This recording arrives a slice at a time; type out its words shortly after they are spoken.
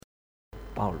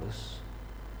Paulus.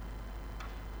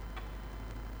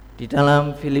 Di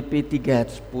dalam Filipi 3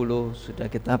 ayat 10 sudah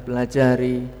kita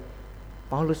pelajari,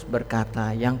 Paulus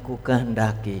berkata, yang ku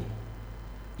kehendaki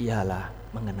ialah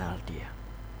mengenal Dia.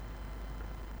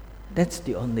 That's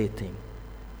the only thing.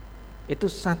 Itu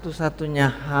satu-satunya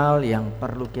hal yang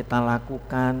perlu kita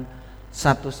lakukan,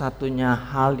 satu-satunya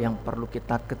hal yang perlu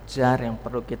kita kejar, yang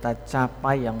perlu kita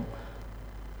capai, yang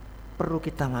perlu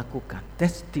kita lakukan.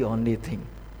 That's the only thing.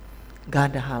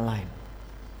 Gak ada hal lain.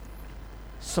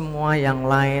 Semua yang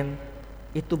lain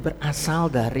itu berasal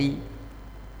dari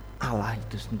Allah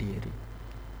itu sendiri.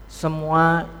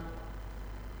 Semua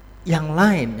yang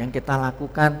lain yang kita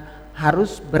lakukan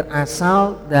harus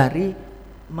berasal dari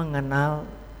mengenal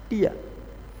Dia.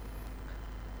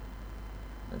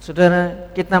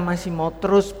 Saudara, kita masih mau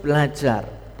terus belajar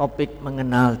topik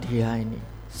mengenal Dia ini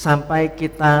sampai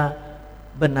kita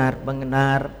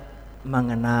benar-benar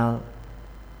mengenal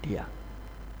Dia.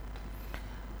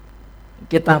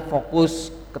 Kita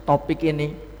fokus ke topik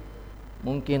ini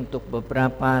mungkin untuk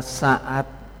beberapa saat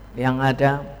yang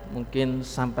ada, mungkin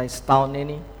sampai setahun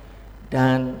ini,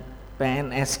 dan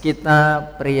PNS kita,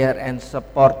 Prayer and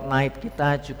Support Night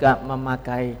kita juga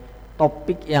memakai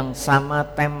topik yang sama,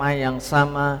 tema yang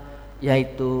sama,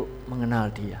 yaitu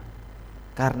mengenal Dia.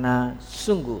 Karena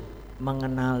sungguh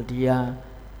mengenal Dia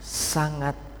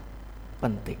sangat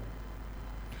penting.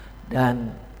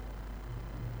 Dan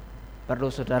perlu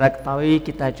saudara ketahui,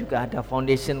 kita juga ada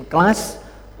foundation class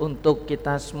untuk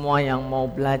kita semua yang mau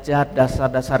belajar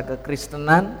dasar-dasar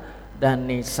kekristenan, dan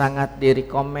ini sangat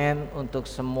direkomend untuk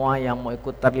semua yang mau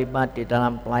ikut terlibat di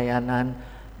dalam pelayanan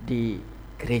di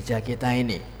gereja kita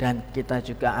ini. Dan kita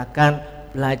juga akan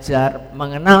belajar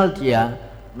mengenal Dia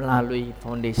melalui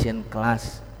foundation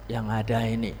class yang ada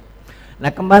ini. Nah,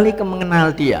 kembali ke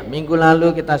mengenal Dia. Minggu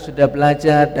lalu kita sudah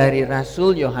belajar dari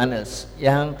Rasul Yohanes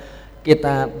yang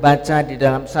kita baca di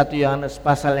dalam 1 Yohanes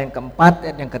pasal yang keempat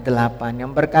ayat yang ke-8 yang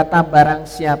berkata, barang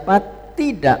siapa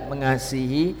tidak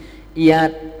mengasihi, ia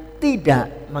tidak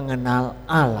mengenal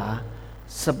Allah,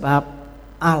 sebab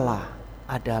Allah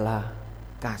adalah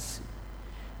kasih.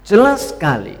 Jelas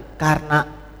sekali, karena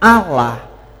Allah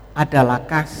adalah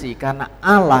kasih, karena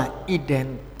Allah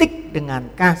identik dengan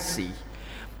kasih,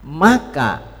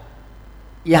 maka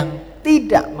yang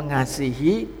tidak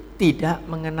mengasihi tidak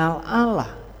mengenal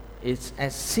Allah. It's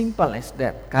as simple as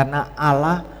that, karena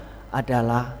Allah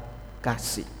adalah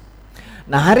kasih.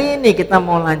 Nah, hari ini kita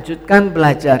mau lanjutkan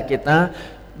belajar kita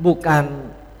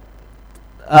bukan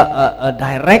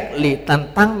directly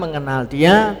tentang mengenal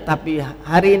Dia, tapi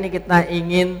hari ini kita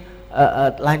ingin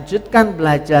lanjutkan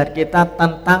belajar kita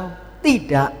tentang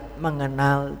tidak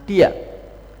mengenal Dia,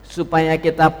 supaya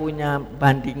kita punya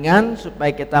bandingan, supaya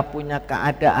kita punya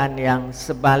keadaan yang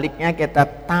sebaliknya, kita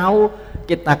tahu,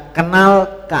 kita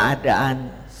kenal keadaan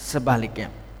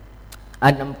sebaliknya.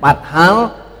 Ada 4 hal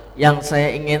yang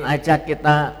saya ingin ajak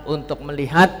kita untuk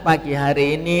melihat pagi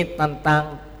hari ini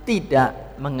tentang tidak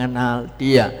mengenal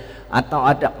Dia, atau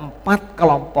ada 4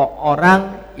 kelompok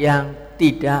orang yang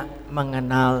tidak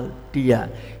mengenal Dia.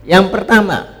 Yang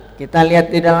pertama, kita lihat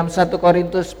di dalam 1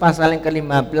 Korintus pasal yang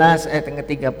ke-15 ayat yang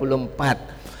ke-34.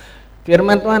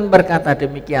 Firman Tuhan berkata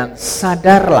demikian,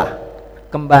 sadarlah,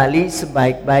 kembali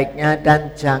sebaik-baiknya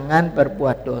dan jangan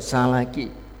berbuat dosa lagi.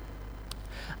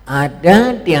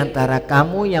 Ada di antara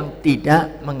kamu yang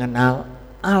tidak mengenal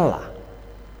Allah.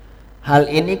 Hal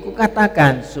ini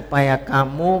kukatakan supaya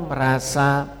kamu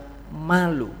merasa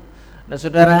malu. Nah,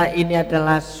 saudara, ini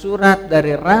adalah surat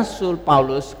dari Rasul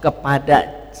Paulus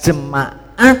kepada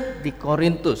jemaat di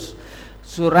Korintus.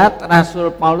 Surat Rasul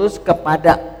Paulus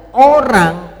kepada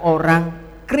orang-orang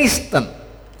Kristen.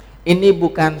 Ini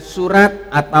bukan surat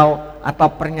atau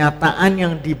pernyataan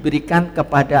yang diberikan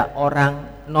kepada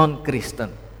orang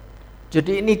non-Kristen.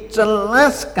 Jadi ini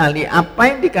jelas sekali apa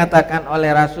yang dikatakan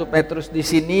oleh Rasul Petrus di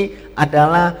sini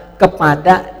adalah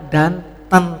kepada dan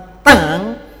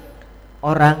tentang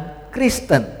orang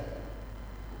Kristen.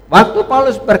 Waktu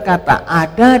Paulus berkata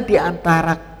ada di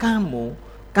antara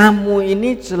kamu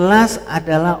ini jelas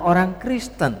adalah orang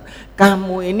Kristen.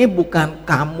 Kamu ini bukan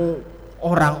kamu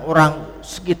orang-orang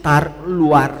sekitar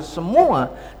luar semua,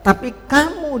 tapi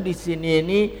kamu di sini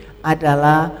ini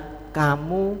adalah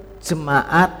kamu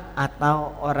jemaat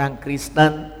atau orang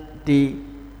Kristen di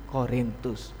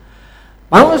Korintus.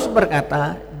 Paulus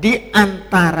berkata, di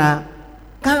antara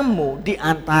kamu, di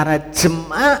antara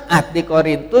jemaat di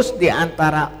Korintus, di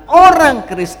antara orang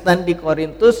Kristen di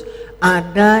Korintus,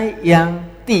 ada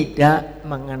yang tidak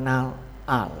mengenal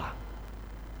Allah.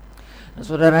 Nah,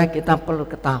 saudara, kita perlu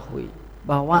ketahui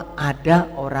bahwa ada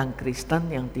orang Kristen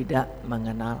yang tidak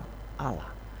mengenal Allah.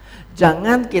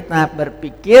 Jangan kita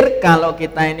berpikir kalau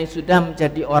kita ini sudah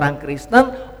menjadi orang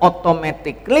Kristen,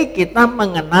 automatically kita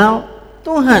mengenal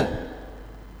Tuhan.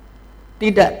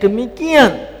 Tidak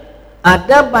demikian.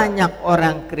 Ada banyak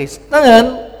orang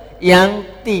Kristen yang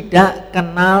tidak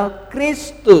kenal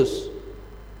Kristus.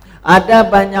 Ada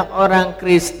banyak orang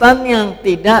Kristen yang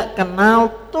tidak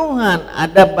kenal Tuhan.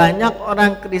 Ada banyak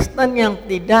orang Kristen yang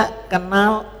tidak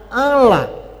kenal Allah.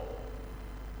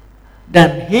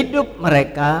 Dan hidup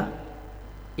mereka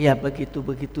ya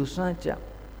begitu-begitu saja.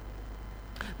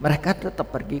 Mereka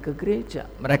tetap pergi ke gereja,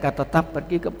 mereka tetap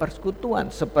pergi ke persekutuan.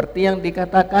 Seperti yang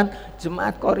dikatakan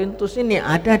jemaat Korintus ini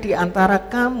ada di antara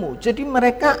kamu. Jadi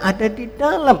mereka ada di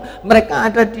dalam, mereka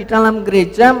ada di dalam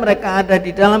gereja, mereka ada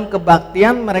di dalam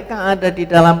kebaktian, mereka ada di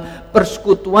dalam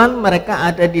persekutuan, mereka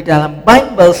ada di dalam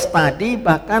Bible study,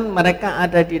 bahkan mereka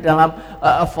ada di dalam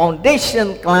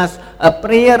foundation class,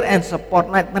 prayer and support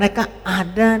night. Mereka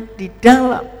ada di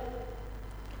dalam.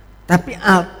 Tapi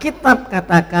Alkitab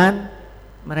katakan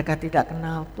mereka tidak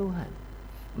kenal Tuhan.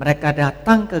 Mereka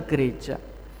datang ke gereja,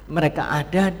 mereka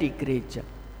ada di gereja,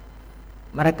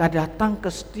 mereka datang ke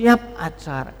setiap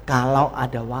acara kalau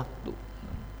ada waktu,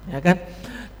 ya kan?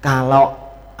 Kalau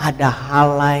ada hal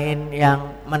lain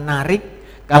yang menarik,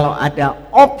 kalau ada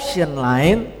option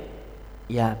lain,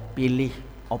 ya pilih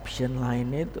option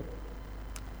lain itu.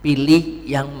 Pilih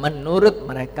yang menurut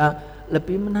mereka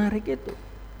lebih menarik itu.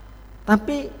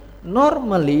 Tapi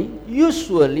normally,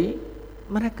 usually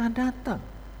mereka datang,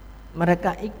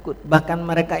 mereka ikut, bahkan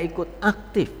mereka ikut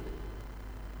aktif.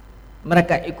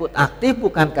 Mereka ikut aktif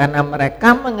bukan karena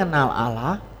mereka mengenal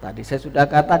Allah. Tadi saya sudah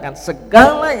katakan,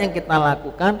 segala yang kita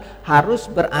lakukan harus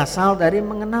berasal dari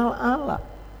mengenal Allah.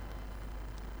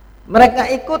 Mereka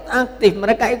ikut aktif,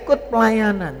 mereka ikut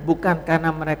pelayanan, bukan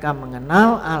karena mereka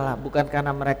mengenal Allah, bukan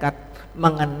karena mereka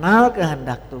mengenal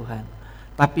kehendak Tuhan,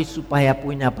 tapi supaya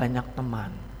punya banyak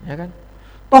teman, ya kan?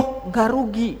 Toh nggak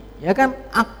rugi, ya kan?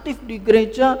 Aktif di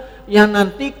gereja, yang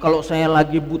nanti kalau saya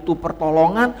lagi butuh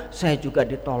pertolongan, saya juga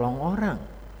ditolong orang.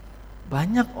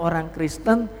 Banyak orang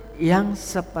Kristen yang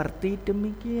seperti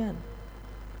demikian.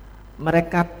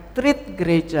 Mereka treat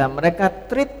gereja, mereka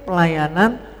treat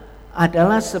pelayanan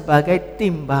adalah sebagai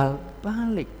timbal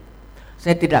balik.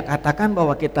 Saya tidak katakan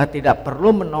bahwa kita tidak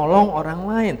perlu menolong orang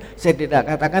lain. Saya tidak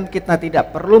katakan kita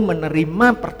tidak perlu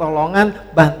menerima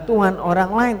pertolongan, bantuan orang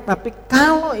lain. Tapi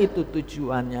kalau itu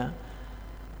tujuannya,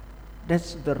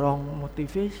 that's the wrong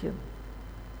motivation.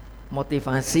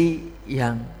 Motivasi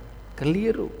yang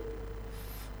keliru.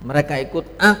 Mereka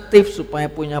ikut aktif supaya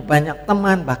punya banyak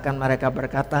teman. Bahkan mereka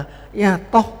berkata, ya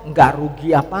toh nggak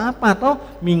rugi apa-apa, toh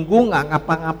minggu nggak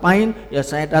ngapa-ngapain, ya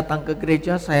saya datang ke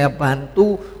gereja, saya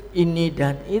bantu ini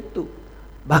dan itu.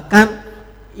 Bahkan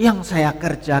yang saya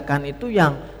kerjakan itu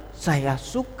yang saya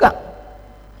suka,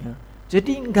 ya.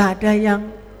 Jadi nggak ada yang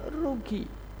rugi.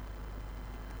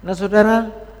 Nah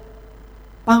saudara,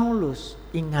 Paulus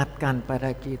ingatkan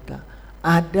pada kita,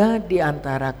 ada di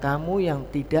antara kamu yang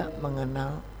tidak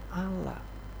mengenal Allah.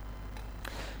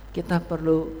 Kita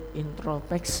perlu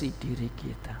introspeksi diri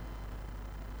kita.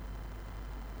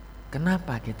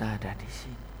 Kenapa kita ada di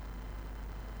sini?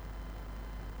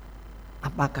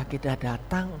 Apakah kita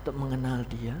datang untuk mengenal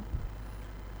Dia?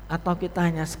 Atau kita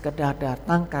hanya sekedar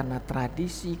datang karena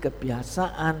tradisi,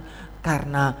 kebiasaan,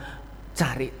 karena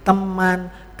cari teman,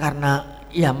 karena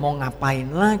ya mau ngapain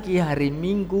lagi hari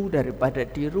Minggu daripada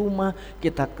di rumah,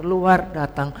 kita keluar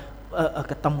datang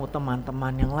ketemu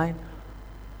teman-teman yang lain.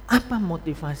 Apa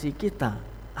motivasi kita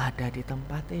ada di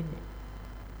tempat ini?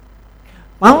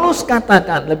 Paulus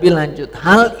katakan lebih lanjut,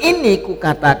 hal ini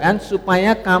kukatakan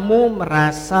supaya kamu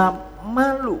merasa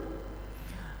malu.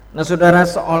 Nah saudara,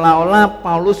 seolah-olah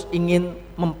Paulus ingin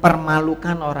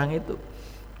mempermalukan orang itu.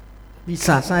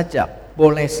 Bisa saja,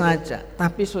 boleh saja,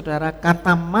 tapi saudara,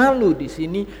 kata malu di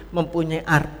sini mempunyai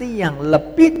arti yang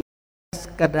lebih dari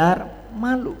sekedar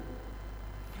malu.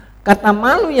 Kata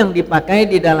malu yang dipakai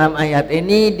di dalam ayat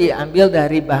ini diambil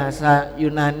dari bahasa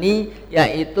Yunani,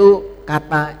 yaitu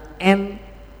kata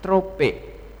entrope.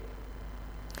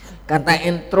 Kata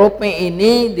entrope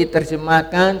ini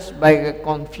diterjemahkan sebagai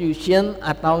confusion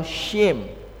atau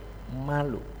shame,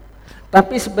 malu.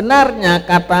 Tapi sebenarnya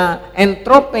kata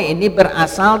entrope ini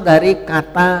berasal dari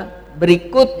kata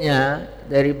berikutnya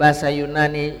dari bahasa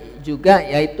Yunani juga,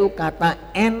 yaitu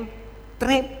kata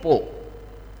entrepo.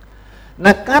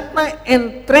 Nah kata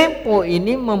entrepo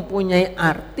ini mempunyai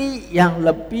arti yang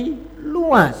lebih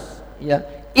luas, ya.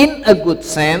 In a good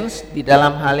sense, di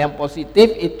dalam hal yang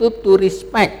positif itu to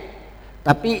respect.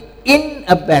 Tapi in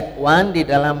a bad one, di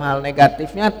dalam hal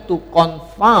negatifnya to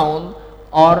confound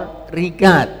or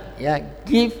regard, ya,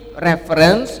 give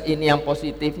reference, ini yang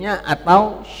positifnya,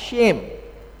 atau shame,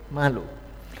 malu.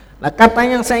 Nah, kata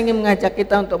yang saya ingin mengajak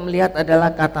kita untuk melihat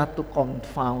adalah kata to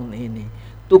confound ini.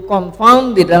 To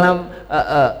confound di dalam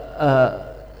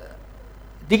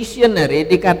dictionary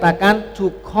dikatakan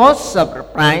to cause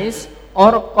surprise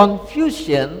or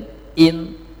confusion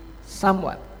in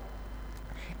someone,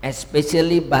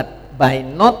 especially but by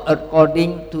not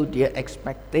according to their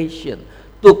expectation.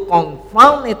 To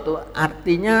confound itu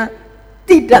artinya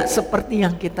tidak seperti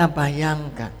yang kita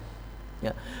bayangkan.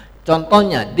 Ya.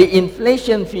 Contohnya, the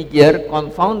inflation figure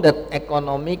confounded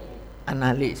economic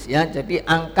analysis. Ya, jadi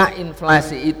angka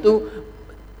inflasi itu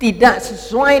tidak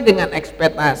sesuai dengan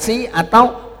ekspektasi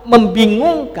atau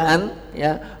membingungkan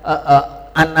ya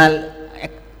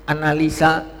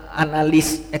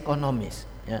analis ekonomis.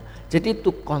 Ya. Jadi to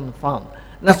confound.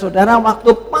 Nah, saudara, waktu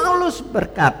Paulus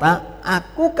berkata,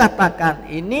 aku katakan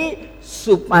ini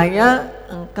supaya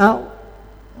engkau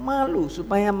malu,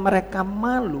 supaya mereka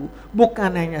malu,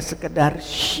 bukan hanya sekedar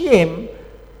shame,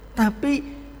 tapi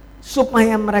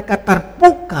supaya mereka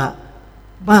terbuka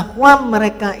bahwa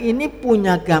mereka ini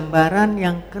punya gambaran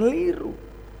yang keliru.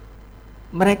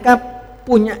 Mereka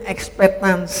punya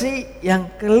ekspektasi yang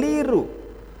keliru.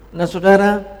 Nah,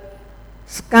 saudara,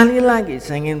 sekali lagi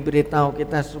saya ingin beritahu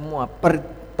kita semua,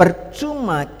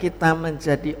 percuma kita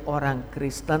menjadi orang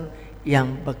Kristen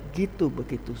yang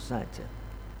begitu-begitu saja.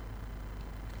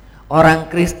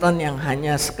 Orang Kristen yang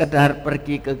hanya sekedar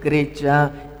pergi ke gereja,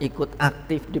 ikut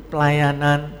aktif di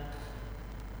pelayanan,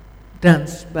 dan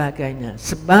sebagainya.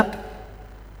 Sebab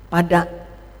pada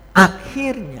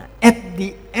akhirnya, at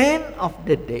the end of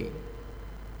the day,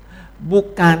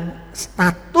 bukan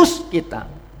status kita,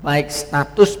 baik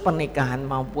status pernikahan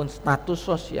maupun status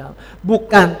sosial,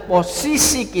 bukan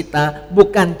posisi kita,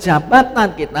 bukan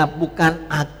jabatan kita, bukan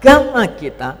agama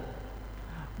kita,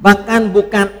 bahkan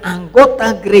bukan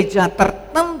anggota gereja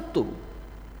tertentu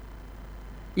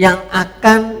yang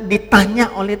akan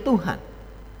ditanya oleh Tuhan.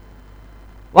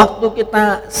 Waktu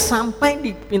kita sampai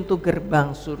di pintu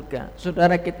gerbang surga,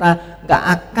 saudara, kita gak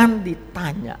akan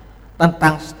ditanya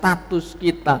tentang status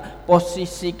kita,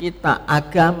 posisi kita,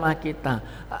 agama kita,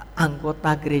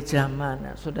 anggota gereja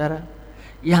mana. Saudara,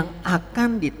 yang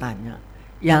akan ditanya,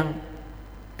 yang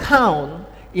count,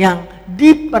 yang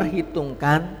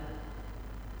diperhitungkan,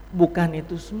 bukan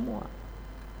itu semua.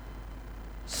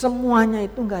 Semuanya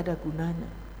itu gak ada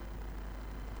gunanya.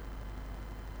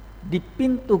 Di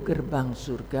pintu gerbang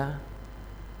surga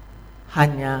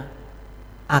hanya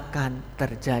akan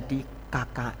terjadi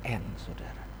KKN,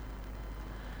 saudara.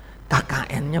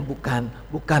 KKN-nya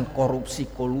bukan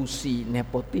korupsi, kolusi,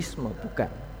 nepotisme,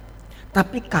 bukan.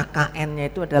 Tapi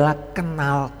KKN-nya itu adalah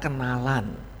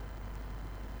kenal-kenalan.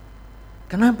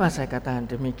 Kenapa saya katakan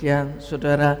demikian,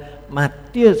 saudara?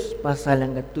 Matius pasal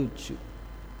yang ke-7,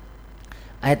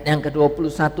 ayat yang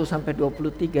ke-21 sampai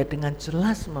 23 dengan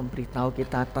jelas memberitahu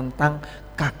kita tentang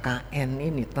KKN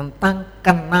ini, tentang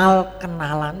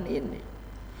kenal-kenalan ini.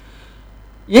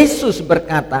 Yesus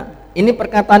berkata, ini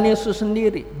perkataan Yesus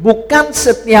sendiri, bukan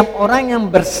setiap orang yang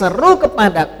berseru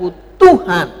kepadaku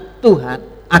Tuhan, Tuhan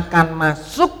akan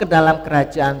masuk ke dalam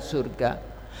kerajaan surga,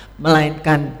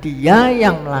 melainkan dia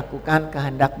yang melakukan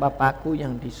kehendak Bapakku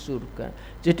yang di surga.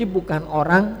 Jadi bukan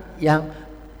orang yang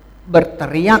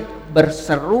berteriak,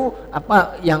 berseru,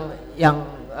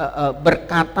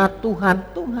 berkata Tuhan,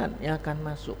 Tuhan yang akan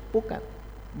masuk,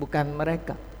 bukan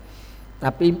mereka,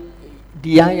 tapi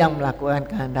dia yang melakukan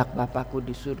kehendak Bapakku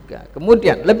di surga.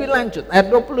 Kemudian lebih lanjut ayat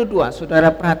 22,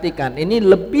 saudara perhatikan, ini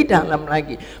lebih dalam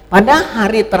lagi. Pada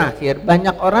hari terakhir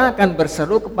banyak orang akan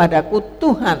berseru kepadaku,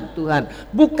 Tuhan, Tuhan,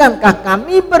 bukankah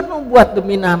kami bernubuat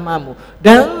demi namamu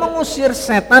dan mengusir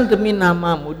setan demi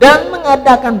namamu dan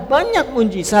mengadakan banyak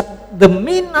mujizat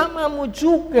demi namamu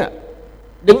juga?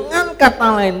 Dengan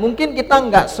kata lain, mungkin kita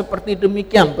enggak seperti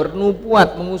demikian,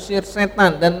 bernubuat, mengusir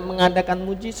setan dan mengadakan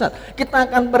mujizat. Kita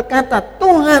akan berkata,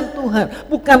 Tuhan, Tuhan,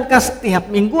 bukankah setiap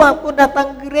minggu aku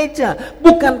datang ke gereja?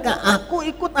 Bukankah aku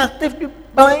ikut aktif di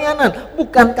pelayanan?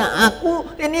 Bukankah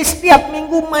aku ini setiap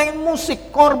minggu main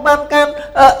musik, korbankan,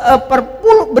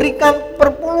 berikan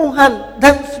perpuluhan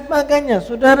dan sebagainya?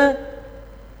 Saudara,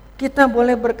 kita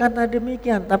boleh berkata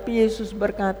demikian, tapi Yesus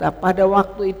berkata, pada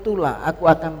waktu itulah aku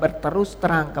akan berterus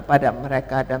terang kepada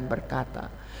mereka dan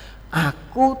berkata,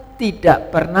 aku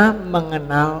tidak pernah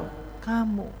mengenal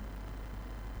kamu.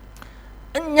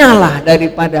 Enyalah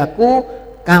daripadaku,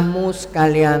 kamu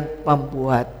sekalian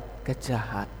pembuat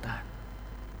kejahatan.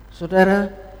 Saudara,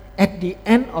 at the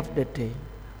end of the day,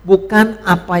 bukan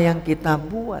apa yang kita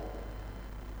buat,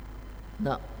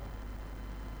 no.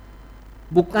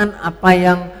 Bukan apa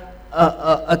yang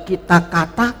kita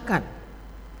katakan,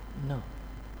 no.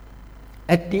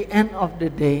 At the end of the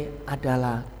day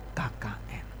adalah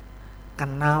KKN.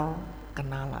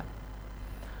 Kenalan.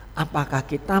 Apakah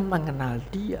kita mengenal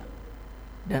dia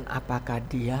dan apakah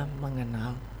dia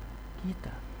mengenal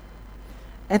kita?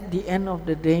 At the end of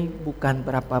the day bukan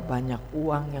berapa banyak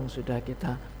uang yang sudah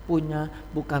kita punya,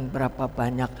 bukan berapa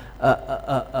banyak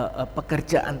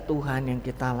pekerjaan Tuhan yang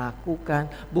kita lakukan,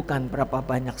 bukan berapa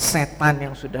banyak setan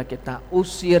yang sudah kita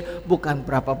usir, bukan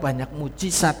berapa banyak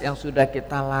mujizat yang sudah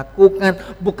kita lakukan,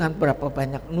 bukan berapa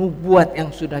banyak nubuat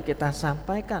yang sudah kita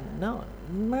sampaikan. No,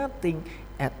 nothing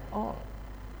at all.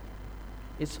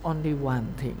 It's only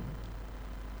one thing,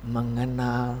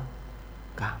 mengenal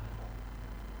kamu.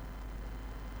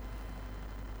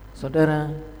 Saudara,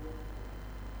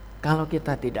 kalau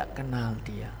kita tidak kenal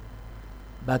dia,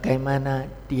 bagaimana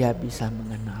dia bisa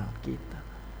mengenal kita?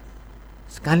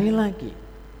 Sekali lagi,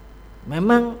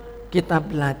 memang kita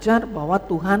belajar bahwa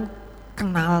Tuhan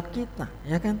kenal kita,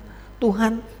 ya kan?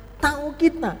 Tuhan tahu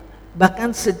kita.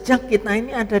 Bahkan sejak kita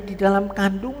ini ada di dalam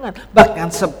kandungan, bahkan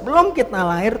sebelum kita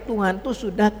lahir Tuhan tuh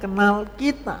sudah kenal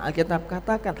kita, Alkitab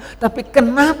katakan. Tapi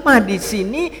kenapa di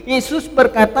sini Yesus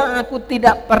berkata, aku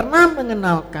tidak pernah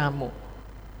mengenal kamu?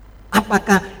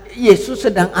 Apakah Yesus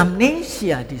sedang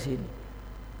amnesia di sini?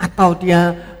 Atau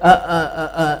dia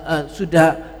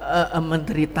sudah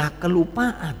menderita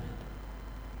kelupaan?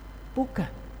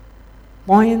 Bukan.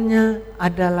 Poinnya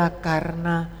adalah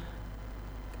karena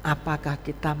apakah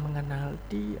kita mengenal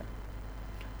dia.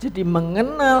 Jadi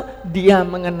mengenal dia,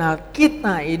 mengenal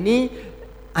kita ini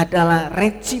adalah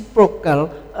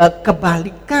reciprocal,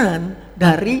 kebalikan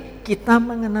dari kita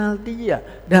mengenal dia.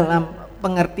 Dalam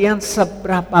pengertian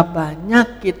seberapa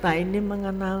banyak kita ini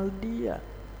mengenal dia.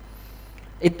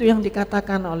 Itu yang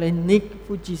dikatakan oleh Nick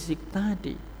Fujisik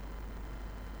tadi.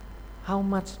 How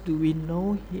much do we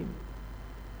know him?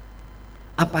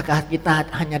 Apakah kita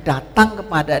hanya datang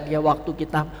kepada dia waktu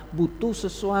kita butuh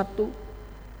sesuatu?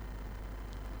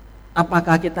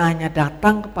 Apakah kita hanya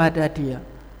datang kepada dia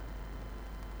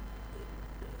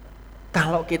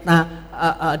kalau kita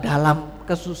dalam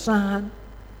kesusahan?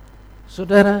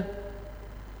 Saudara,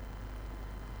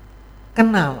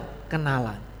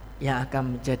 kenalan yang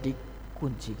akan menjadi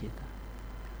kunci kita.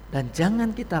 Dan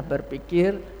jangan kita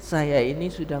berpikir saya ini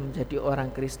sudah menjadi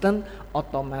orang Kristen,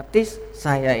 otomatis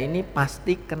saya ini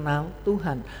pasti kenal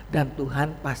Tuhan dan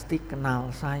Tuhan pasti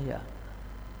kenal saya.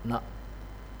 Nah,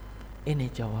 ini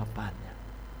jawabannya.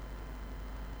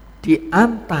 Di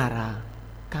antara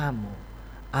kamu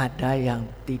ada yang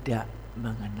tidak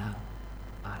mengenal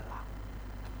Allah.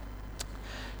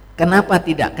 Kenapa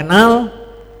tidak kenal?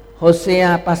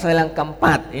 Hosea pasal yang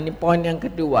keempat, ini poin yang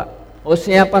kedua.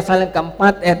 Hosea pasal yang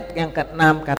keempat ayat yang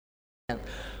ke-6 katakan,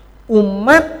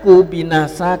 umatku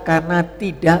binasa karena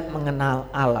tidak mengenal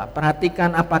Allah.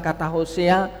 Perhatikan apa kata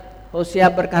Hosea. Hosea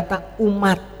berkata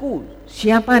umatku.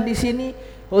 Siapa di sini?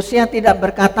 Hosea tidak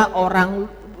berkata orang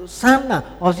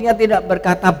sana. Hosea tidak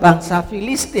berkata bangsa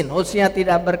Filistin. Hosea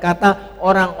tidak berkata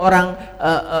orang-orang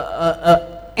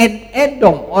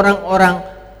Edom, orang-orang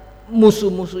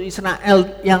musuh-musuh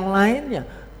Israel yang lainnya.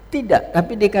 Tidak,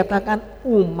 tapi dikatakan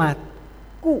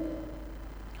umatku,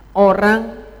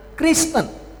 orang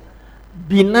Kristen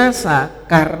binasa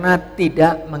karena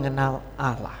tidak mengenal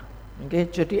Allah. Oke,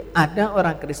 jadi ada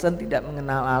orang Kristen tidak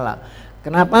mengenal Allah.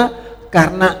 Kenapa?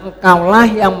 Karena engkaulah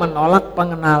yang menolak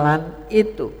pengenalan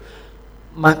itu.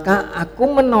 Maka aku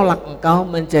menolak engkau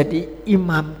menjadi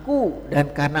imamku,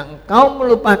 dan karena engkau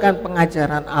melupakan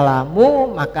pengajaran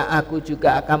Allahmu, maka aku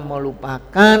juga akan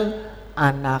melupakan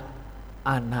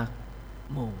anak-anakmu.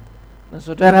 Nah,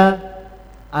 saudara,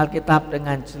 Alkitab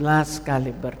dengan jelas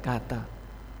sekali berkata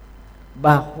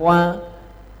bahwa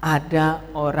ada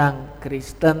orang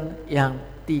Kristen yang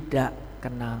tidak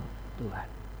kenal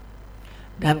Tuhan.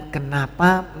 Dan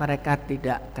kenapa mereka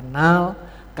tidak kenal?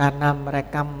 Karena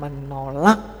mereka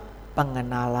menolak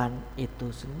pengenalan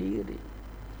itu sendiri.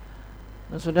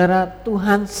 Nah, saudara,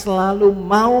 Tuhan selalu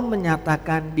mau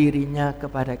menyatakan dirinya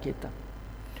kepada kita.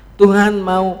 Tuhan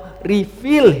mau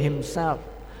reveal himself.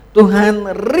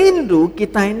 Tuhan rindu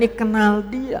kita ini kenal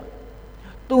dia.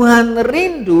 Tuhan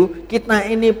rindu kita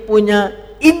ini punya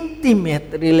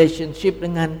intimate relationship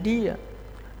dengan dia.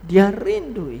 Dia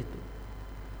rindu itu.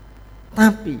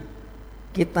 Tapi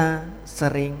kita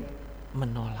sering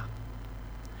menolak.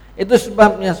 Itu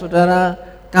sebabnya saudara,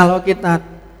 kalau kita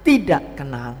tidak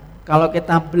kenal, kalau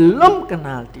kita belum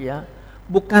kenal dia,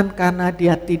 bukan karena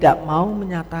dia tidak mau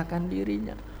menyatakan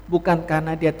dirinya, bukan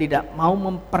karena dia tidak mau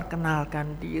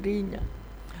memperkenalkan dirinya.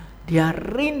 Dia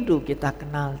rindu kita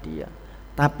kenal dia,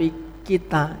 tapi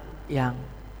kita yang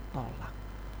tolak.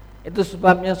 Itu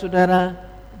sebabnya saudara,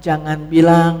 jangan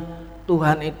bilang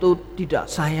Tuhan itu tidak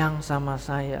sayang sama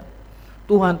saya.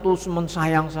 Tuhan tuh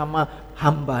sayang sama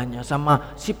hambanya,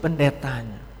 sama si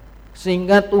pendetanya.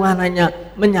 Sehingga Tuhan hanya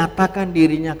menyatakan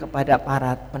dirinya kepada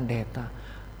para pendeta.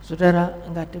 Saudara,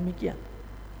 enggak demikian.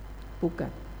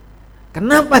 Bukan.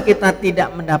 Kenapa kita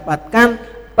tidak mendapatkan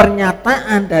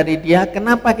pernyataan dari dia?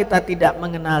 Kenapa kita tidak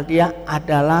mengenal dia?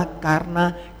 Adalah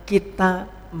karena kita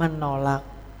menolak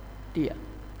dia.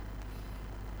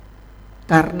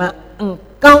 Karena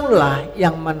engkaulah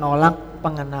yang menolak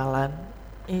pengenalan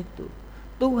itu.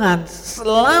 Tuhan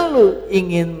selalu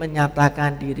ingin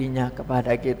menyatakan dirinya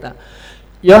kepada kita.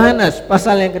 Yohanes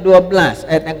pasal yang ke-12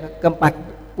 ayat yang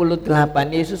ke-48,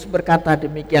 Yesus berkata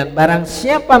demikian, barang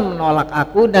siapa menolak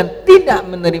aku dan tidak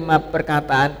menerima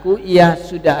perkataanku, ia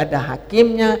sudah ada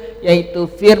hakimnya, yaitu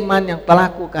firman yang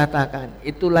telah kukatakan.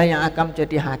 Itulah yang akan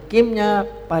menjadi hakimnya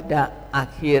pada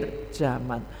akhir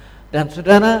zaman. Dan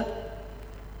saudara,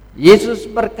 Yesus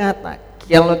berkata,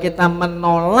 kalau kita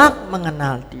menolak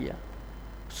mengenal dia,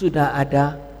 sudah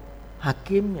ada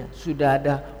hakimnya, sudah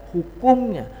ada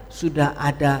hukumnya, sudah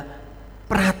ada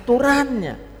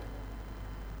peraturannya,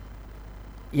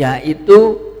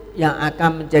 yaitu yang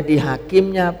akan menjadi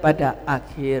hakimnya pada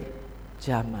akhir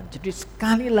zaman. Jadi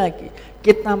sekali lagi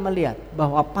kita melihat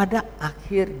bahwa pada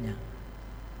akhirnya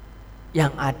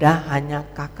yang ada hanya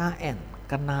KKN,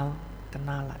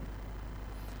 kenal-kenalan.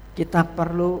 Kita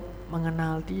perlu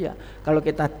mengenal dia. Kalau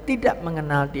kita tidak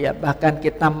mengenal dia, bahkan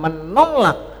kita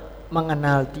menolak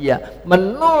mengenal dia,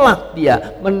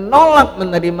 menolak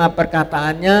menerima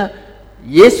perkataannya,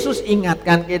 Yesus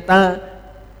ingatkan kita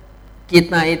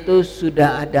itu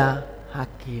sudah ada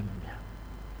hakimnya.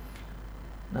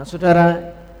 Nah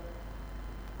saudara,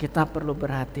 kita perlu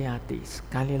berhati-hati.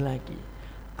 Sekali lagi,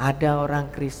 ada orang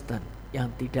Kristen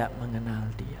yang tidak mengenal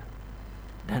dia,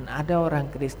 dan ada orang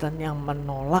Kristen yang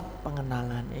menolak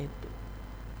pengenalan itu.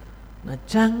 Nah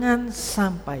jangan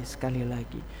sampai, sekali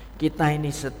lagi, kita ini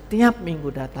setiap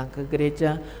minggu datang ke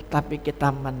gereja, tapi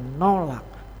kita menolak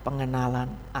pengenalan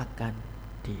akan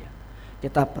dia.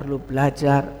 Kita perlu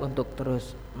belajar untuk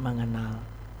terus mengenal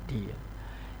dia.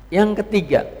 Yang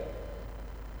ketiga,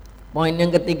 poin yang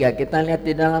ketiga, kita lihat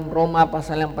di dalam Roma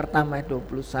pasal yang pertama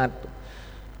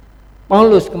 21.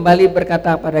 Paulus kembali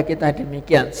berkata pada kita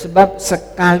demikian, sebab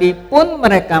sekalipun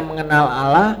mereka mengenal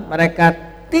Allah,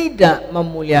 mereka tidak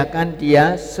memuliakan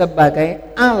dia sebagai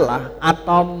Allah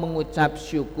atau mengucap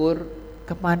syukur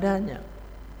kepadanya.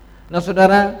 Nah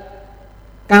saudara,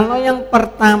 kalau yang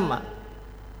pertama,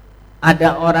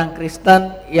 ada orang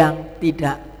Kristen yang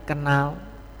tidak kenal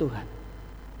Tuhan.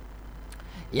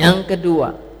 Yang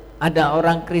kedua, ada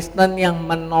orang Kristen yang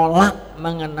menolak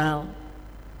mengenal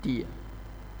dia.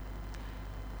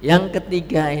 Yang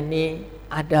ketiga ini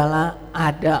adalah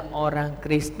ada orang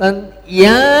Kristen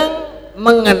yang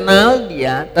mengenal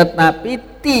dia tetapi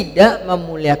tidak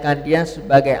memuliakan dia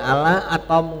sebagai Allah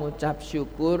atau mengucap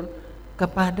syukur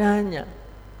kepadanya.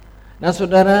 Nah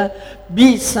saudara,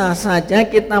 bisa saja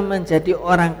kita menjadi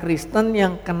orang Kristen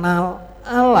yang kenal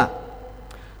Allah,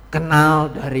 kenal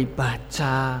dari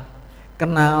baca,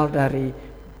 kenal dari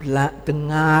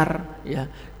dengar, ya,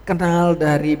 kenal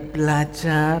dari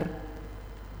belajar,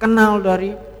 kenal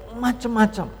dari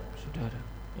macam-macam, saudara.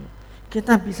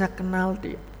 Kita bisa kenal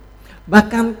dia.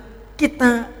 Bahkan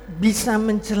kita bisa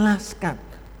menjelaskan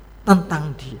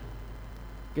tentang dia.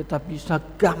 Kita bisa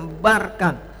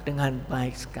gambarkan dengan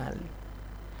baik sekali.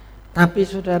 Tapi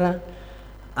saudara,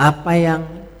 apa yang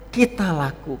kita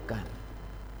lakukan,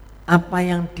 apa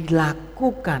yang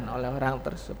dilakukan oleh orang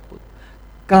tersebut,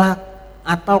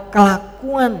 atau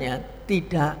kelakuannya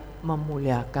tidak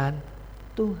memuliakan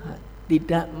Tuhan,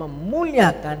 tidak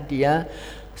memuliakan dia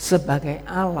sebagai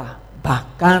Allah,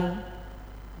 bahkan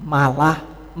malah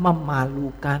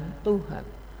memalukan Tuhan.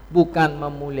 Bukan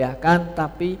memuliakan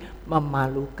tapi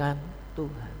memalukan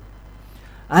Tuhan.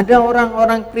 Ada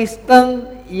orang-orang Kristen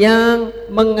yang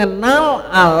mengenal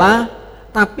Allah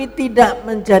tapi tidak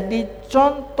menjadi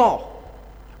contoh,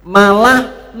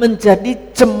 malah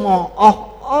menjadi cemooh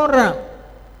orang.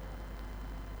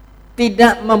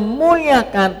 Tidak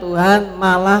memuliakan Tuhan,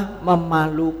 malah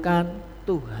memalukan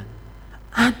Tuhan.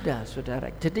 Ada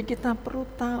saudara, jadi kita perlu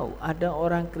tahu ada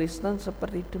orang Kristen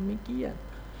seperti demikian.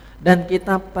 Dan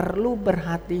kita perlu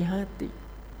berhati-hati.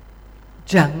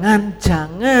 Jangan,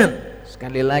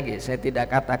 sekali lagi saya tidak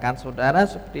katakan saudara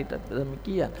seperti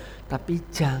demikian, tapi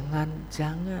jangan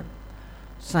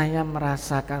saya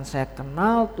merasakan saya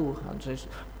kenal Tuhan, saya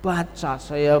baca,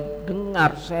 saya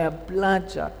dengar, saya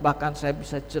belajar, bahkan saya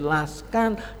bisa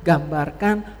jelaskan,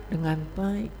 gambarkan dengan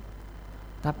baik.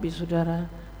 Tapi saudara,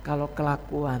 kalau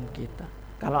kelakuan kita,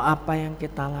 kalau apa yang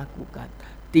kita lakukan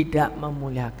tidak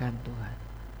memuliakan Tuhan,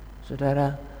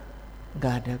 saudara,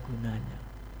 nggak ada gunanya.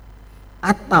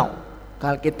 Atau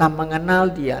kalau kita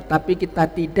mengenal Dia tapi kita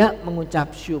tidak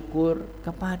mengucap syukur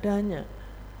kepadanya,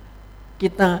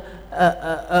 kita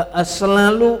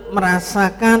selalu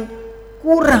merasakan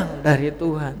kurang dari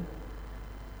Tuhan.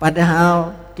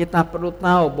 Padahal kita perlu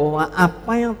tahu bahwa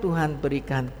apa yang Tuhan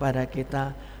berikan kepada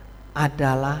kita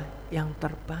adalah yang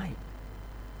terbaik.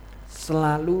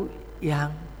 Selalu yang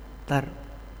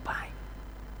terbaik.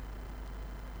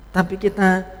 Tapi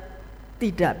kita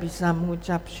tidak bisa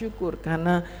mengucap syukur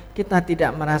karena kita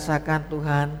tidak merasakan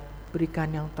Tuhan berikan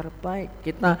yang terbaik.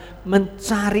 Kita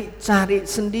mencari-cari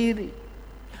sendiri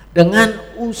dengan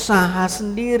usaha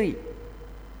sendiri,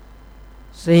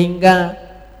 sehingga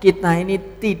kita ini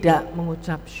tidak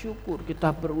mengucap syukur.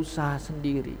 Kita berusaha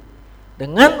sendiri.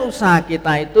 Dengan usaha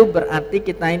kita itu berarti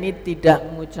kita ini tidak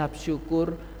mengucap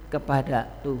syukur kepada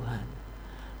Tuhan.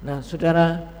 Nah,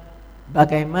 saudara,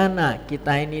 bagaimana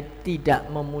kita ini tidak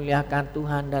memuliakan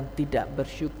Tuhan dan tidak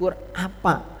bersyukur?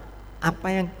 Apa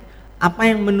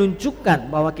yang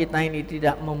menunjukkan bahwa kita ini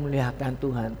tidak memuliakan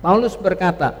Tuhan? Paulus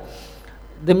berkata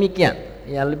demikian.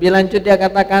 Ya, lebih lanjut dia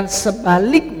katakan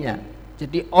sebaliknya.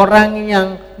 Jadi orang yang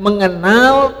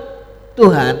mengenal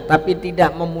Tuhan tapi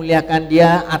tidak memuliakan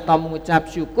Dia atau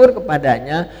mengucap syukur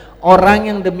kepadanya, orang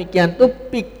yang demikian itu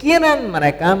pikiran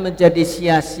mereka menjadi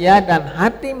sia-sia dan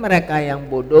hati mereka yang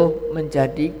bodoh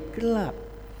menjadi gelap.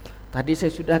 Tadi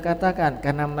saya sudah katakan,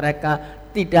 karena mereka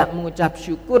tidak mengucap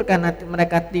syukur, karena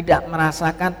mereka tidak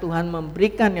merasakan Tuhan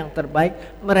memberikan yang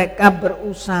terbaik, mereka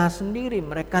berusaha sendiri,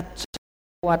 mereka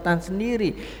kekuatan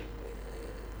sendiri,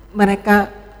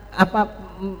 mereka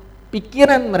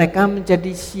pikiran mereka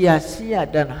menjadi sia-sia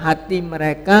dan hati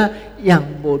mereka yang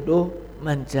bodoh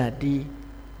menjadi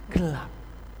gelap.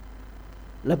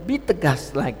 Lebih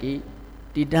tegas lagi,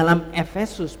 di dalam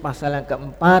Efesus pasal yang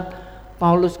keempat,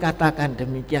 Paulus katakan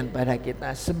demikian pada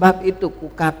kita. Sebab itu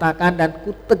kukatakan dan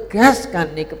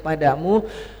kutegaskan nih kepadamu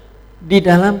di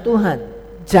dalam Tuhan,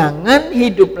 jangan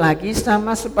hidup lagi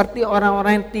sama seperti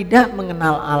orang-orang yang tidak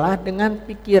mengenal Allah dengan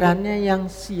pikirannya yang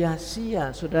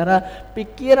sia-sia. Saudara,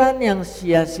 pikiran yang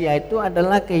sia-sia itu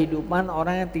adalah kehidupan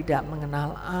orang yang tidak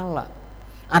mengenal Allah,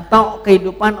 atau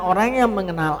kehidupan orang yang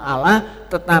mengenal Allah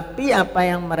tetapi apa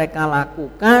yang mereka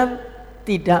lakukan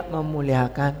tidak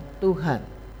memuliakan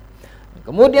Tuhan.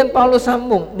 Kemudian Paulus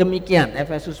sambung demikian,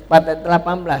 Efesus 4 ayat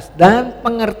 18, dan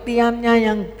pengertiannya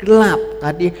yang gelap,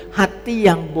 tadi hati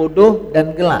yang bodoh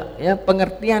dan gelap, ya,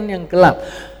 pengertian yang gelap,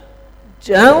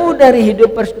 jauh dari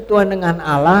hidup persekutuan dengan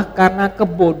Allah karena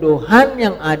kebodohan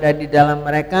yang ada di dalam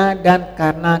mereka dan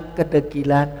karena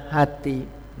kedegilan hati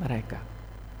mereka.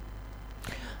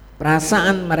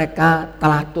 Perasaan mereka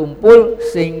telah tumpul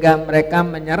sehingga mereka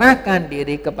menyerahkan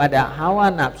diri kepada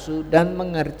hawa nafsu dan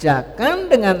mengerjakan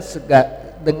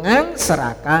dengan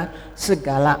serakah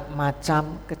segala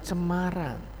macam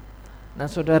kecemaran. Nah,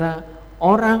 saudara,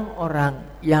 orang-orang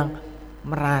yang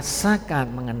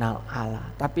merasakan mengenal Allah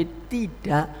tapi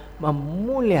tidak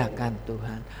memuliakan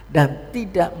Tuhan dan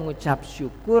tidak mengucap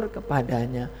syukur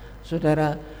kepadanya,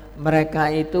 saudara, mereka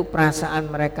itu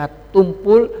perasaan mereka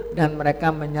tumpul dan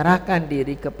mereka menyerahkan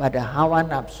diri kepada hawa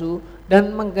nafsu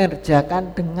dan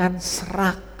mengerjakan dengan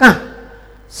serakah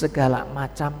segala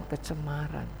macam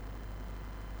kecemaran.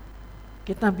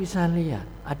 Kita bisa lihat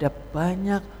ada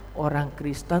banyak orang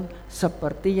Kristen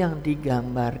seperti yang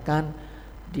digambarkan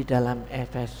di dalam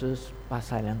Efesus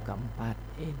pasal yang keempat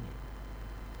ini.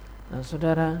 Nah,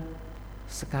 saudara,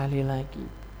 sekali lagi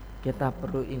kita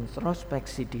perlu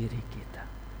introspeksi diri kita.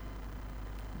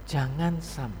 Jangan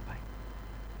sampai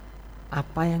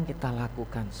apa yang kita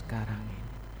lakukan sekarang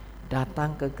ini,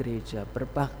 datang ke gereja,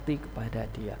 berbakti kepada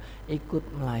Dia,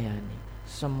 ikut melayani,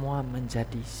 semua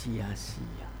menjadi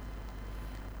sia-sia.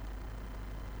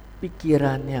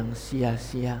 Pikiran yang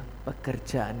sia-sia,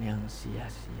 pekerjaan yang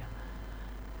sia-sia,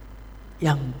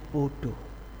 yang bodoh,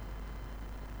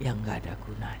 yang gak ada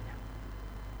gunanya.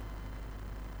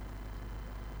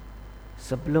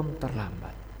 Sebelum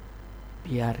terlambat,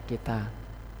 biar kita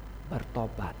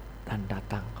bertobat dan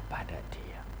datang kepada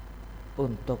Dia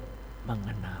untuk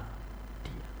mengenal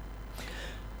Dia.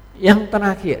 Yang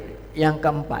terakhir, yang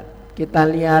keempat, kita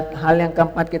lihat hal yang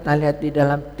keempat, kita lihat di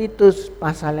dalam Titus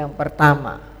pasal yang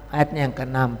pertama ayatnya yang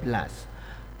ke-16.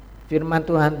 Firman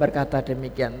Tuhan berkata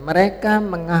demikian, mereka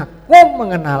mengaku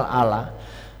mengenal Allah,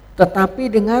 tetapi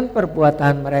dengan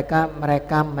perbuatan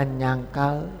mereka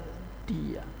menyangkal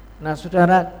Dia. Nah,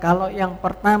 saudara, kalau yang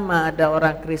pertama ada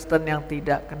orang Kristen yang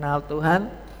tidak kenal Tuhan,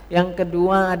 Yang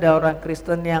kedua, ada orang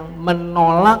Kristen yang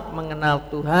menolak mengenal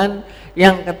Tuhan.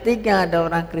 Yang ketiga, ada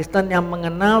orang Kristen yang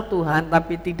mengenal Tuhan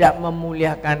tapi tidak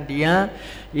memuliakan Dia.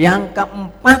 Yang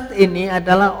keempat ini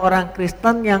adalah orang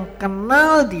Kristen yang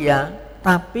kenal Dia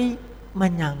tapi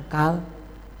menyangkal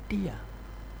Dia.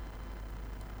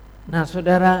 Nah,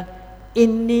 saudara,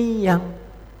 ini yang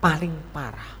paling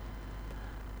parah.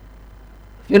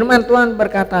 Firman Tuhan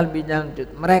berkata lebih lanjut,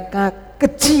 mereka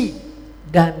keji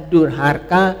dan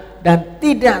durhaka dan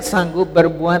tidak sanggup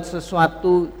berbuat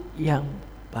sesuatu yang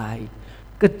baik.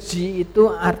 Keji itu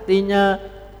artinya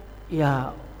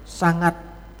ya sangat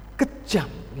kejam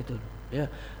gitu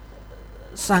ya.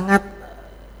 Sangat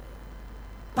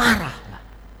parah lah.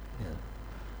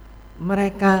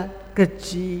 Mereka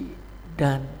keji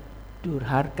dan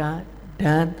durhaka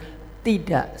dan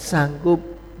tidak sanggup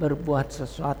berbuat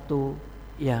sesuatu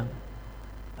yang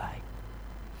baik.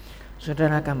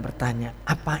 Saudara akan bertanya,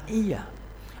 apa iya?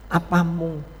 Apa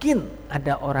mungkin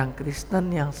ada orang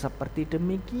Kristen yang seperti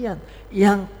demikian,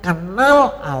 yang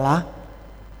kenal Allah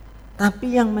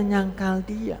tapi yang menyangkal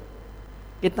Dia?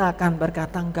 Kita akan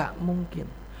berkata enggak mungkin.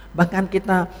 Bahkan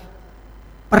kita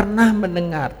pernah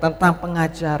mendengar tentang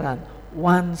pengajaran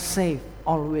once saved,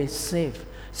 always saved.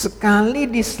 Sekali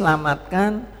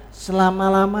diselamatkan,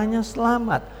 selama-lamanya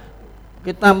selamat.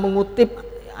 Kita mengutip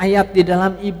ayat di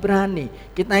dalam Ibrani,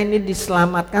 kita ini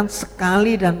diselamatkan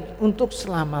sekali dan untuk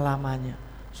selama-lamanya.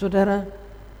 Saudara,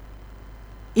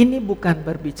 ini bukan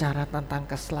berbicara tentang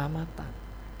keselamatan.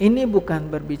 Ini bukan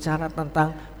berbicara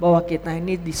tentang bahwa kita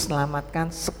ini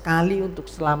diselamatkan sekali untuk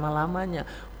selama-lamanya.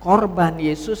 Korban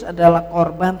Yesus adalah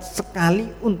korban sekali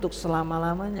untuk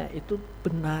selama-lamanya. Itu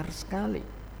benar sekali.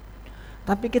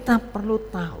 Tapi kita perlu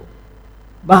tahu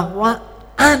bahwa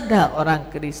ada orang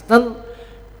Kristen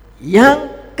yang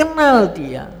kenal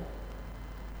Dia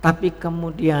tapi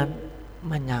kemudian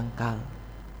menyangkal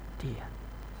Dia.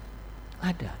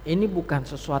 Ada. Ini bukan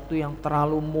sesuatu yang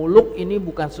terlalu muluk, ini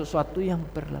bukan sesuatu yang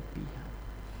berlebihan.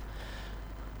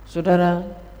 Saudara,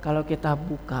 kalau kita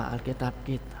buka Alkitab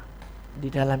kita di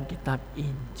dalam kitab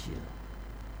Injil,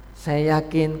 saya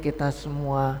yakin kita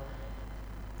semua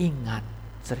ingat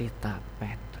cerita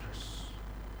Petrus.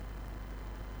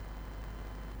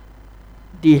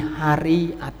 Di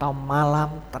hari atau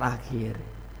malam terakhir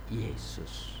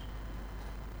Yesus.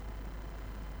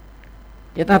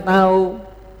 Kita tahu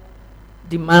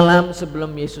di malam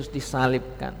sebelum Yesus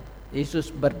disalibkan, Yesus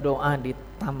berdoa di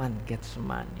Taman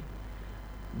Getsemani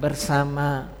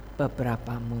bersama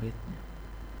beberapa muridnya.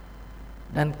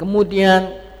 Dan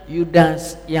kemudian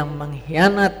Yudas yang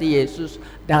mengkhianati Yesus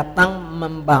datang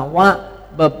membawa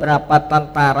beberapa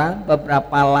tentara,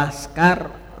 beberapa laskar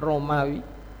Romawi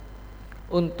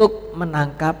untuk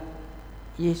menangkap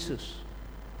Yesus.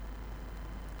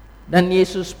 Dan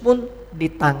Yesus pun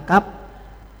ditangkap.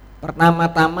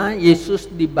 Pertama-tama Yesus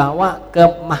dibawa ke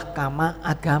mahkamah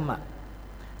agama.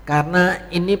 Karena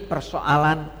ini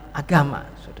persoalan agama,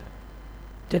 saudara.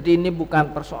 Jadi ini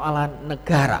bukan persoalan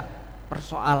negara,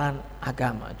 persoalan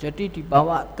agama. Jadi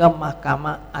dibawa ke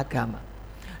mahkamah agama.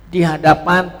 Di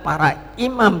hadapan para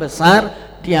imam besar,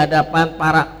 di hadapan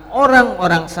para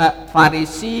orang-orang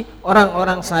Farisi,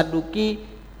 orang-orang Saduki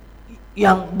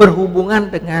yang berhubungan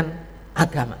dengan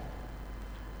agama.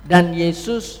 Dan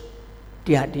Yesus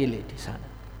diadili di sana.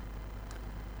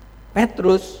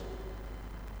 Petrus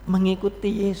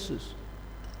mengikuti Yesus.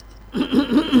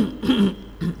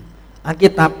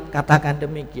 Alkitab katakan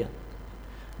demikian.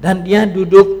 Dan dia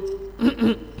duduk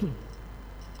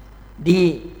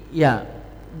di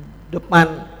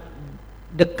depan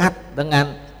dekat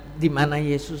dengan di mana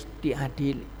Yesus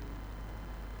diadili.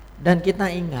 Dan kita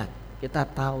ingat, kita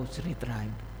tahu cerita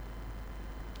ini.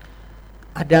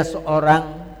 Ada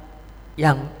seorang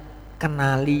yang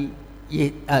kenali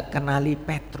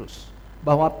Petrus,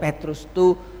 bahwa Petrus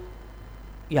itu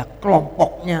ya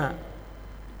kelompoknya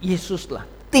Yesus lah,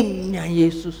 timnya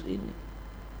Yesus ini.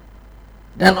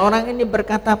 Dan orang ini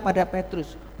berkata pada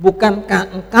Petrus,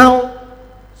 bukankah engkau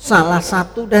salah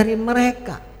satu dari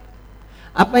mereka?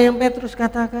 Apa yang Petrus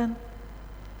katakan?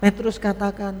 Petrus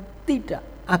katakan, tidak,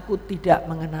 aku tidak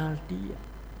mengenal Dia.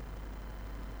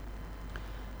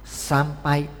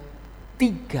 Sampai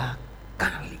 3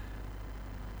 kali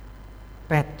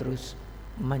Petrus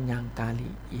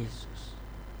menyangkali Yesus.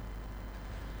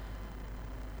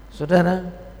 Saudara,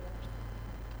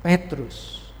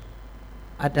 Petrus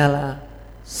adalah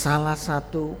salah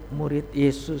satu murid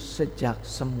Yesus sejak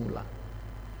semula.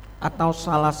 Atau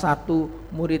salah satu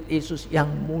murid Yesus yang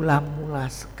mula-mula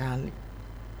sekali.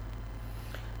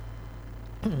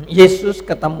 Yesus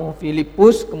ketemu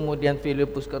Filipus, kemudian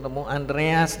Filipus ketemu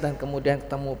Andreas, dan kemudian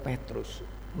ketemu Petrus.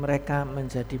 mereka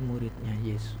menjadi muridnya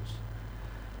Yesus.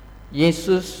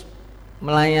 Yesus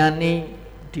melayani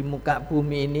di muka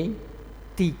bumi ini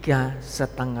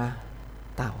 3,5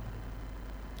 tahun.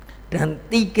 Dan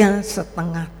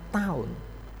 3,5 tahun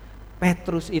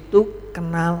Petrus itu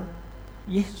kenal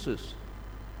Yesus.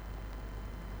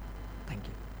 Thank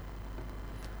you.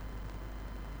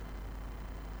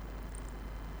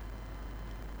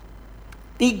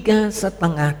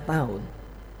 3,5 tahun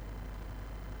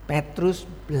Petrus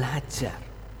belajar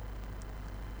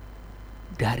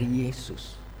dari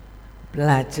Yesus,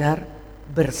 belajar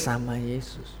bersama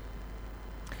Yesus.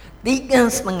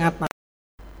 3,5 tahun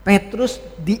Petrus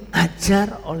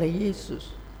diajar oleh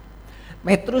Yesus.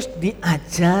 Petrus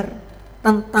diajar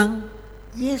tentang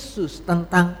Yesus,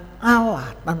 tentang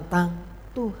Allah, tentang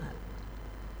Tuhan.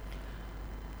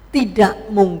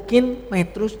 Tidak mungkin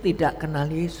Petrus tidak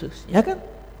kenal Yesus, ya kan?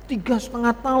 3,5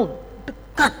 tahun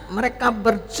dekat, mereka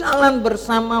berjalan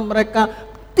bersama, mereka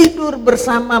tidur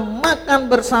bersama, makan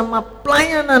bersama,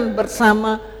 pelayanan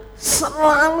bersama,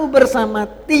 selalu bersama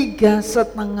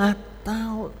 3,5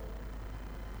 tahun.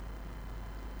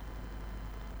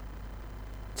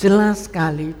 Jelas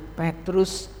sekali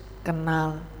Petrus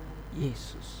kenal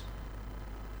Yesus.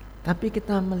 Tapi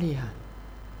kita melihat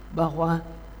bahwa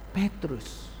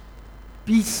Petrus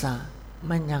bisa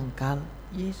menyangkal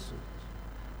Yesus.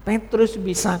 Petrus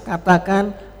bisa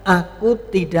katakan, aku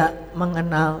tidak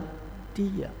mengenal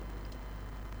dia.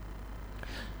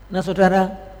 Nah saudara,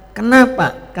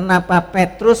 kenapa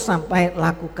Petrus sampai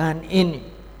lakukan ini?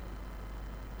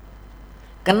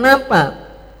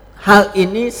 Kenapa hal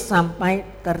ini sampai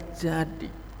terjadi?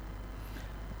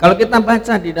 Kalau kita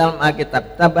baca di dalam Alkitab,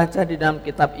 kita baca di dalam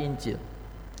kitab Injil,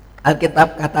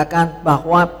 Alkitab katakan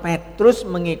bahwa Petrus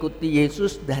mengikuti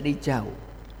Yesus dari jauh.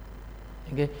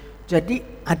 Oke. Jadi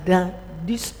ada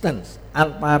distance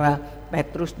antara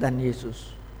Petrus dan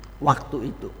Yesus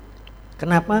waktu itu.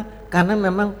 Kenapa? Karena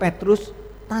memang Petrus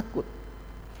takut.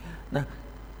 Nah,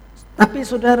 tapi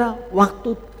saudara,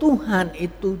 waktu Tuhan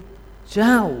itu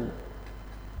jauh,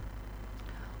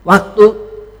 waktu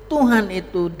Tuhan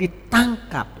itu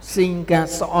ditangkap sehingga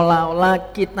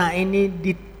seolah-olah kita ini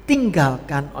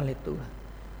ditinggalkan oleh Tuhan.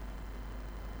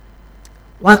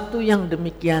 Waktu yang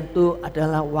demikian itu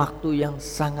adalah waktu yang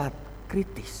sangat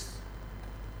kritis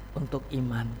untuk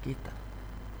iman kita.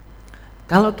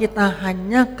 Kalau kita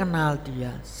hanya kenal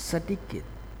dia sedikit,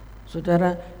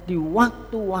 saudara, di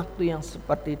waktu-waktu yang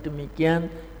seperti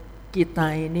demikian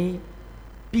kita ini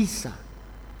bisa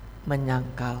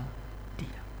menyangkal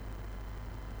dia.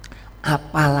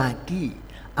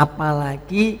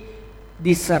 Apalagi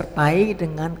disertai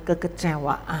dengan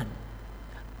kekecewaan.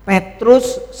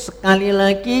 Petrus sekali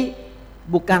lagi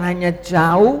bukan hanya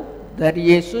jauh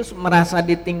dari Yesus, merasa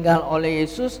ditinggal oleh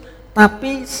Yesus,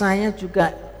 tapi saya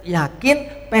juga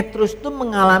yakin Petrus itu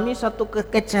mengalami satu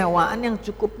kekecewaan yang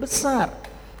cukup besar.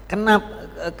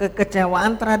 Kenapa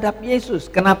kekecewaan terhadap Yesus?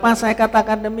 Kenapa saya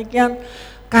katakan demikian?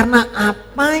 Karena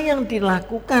apa yang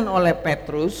dilakukan oleh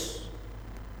Petrus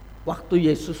waktu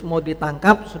Yesus mau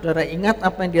ditangkap, saudara ingat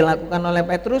apa yang dilakukan oleh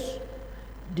Petrus?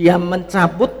 Dia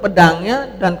mencabut pedangnya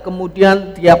dan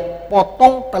kemudian dia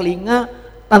potong telinga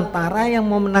tentara yang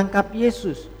mau menangkap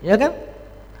Yesus, ya kan?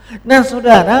 Nah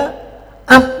saudara,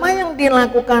 apa yang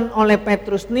dilakukan oleh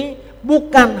Petrus ini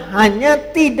bukan hanya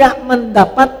tidak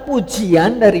mendapat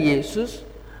pujian dari Yesus,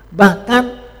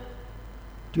 bahkan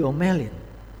diomelin,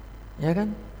 ya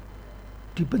kan?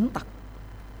 Dibentak.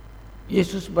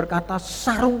 Yesus berkata,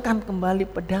 sarungkan kembali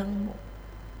pedangmu.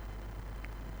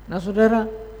 Nah saudara,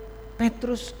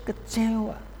 Petrus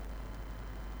kecewa.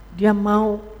 Dia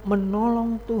mau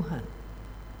menolong Tuhan,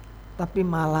 tapi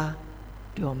malah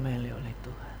diomeli oleh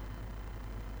Tuhan.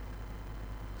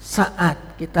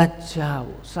 Saat kita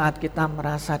jauh, saat kita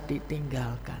merasa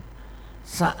ditinggalkan,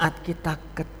 saat kita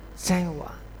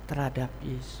kecewa terhadap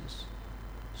Yesus,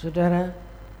 saudara,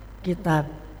 kita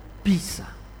bisa,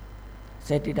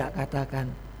 saya tidak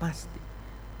katakan pasti,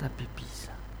 tapi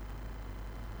bisa.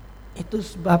 Itu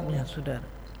sebabnya saudara,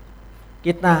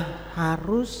 kita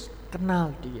harus kenal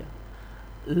dia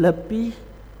lebih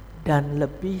dan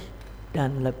lebih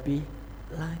dan lebih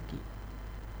lagi.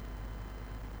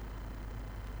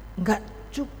 Enggak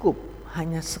cukup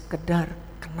hanya sekedar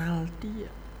kenal dia.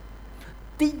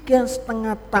 3,5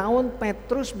 tahun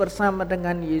Petrus bersama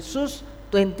dengan Yesus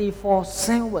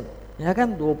 24/7, ya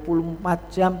kan, 24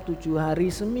 jam 7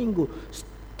 hari seminggu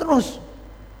terus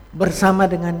bersama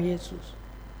dengan Yesus.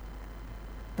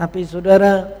 Tapi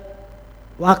saudara,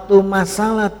 waktu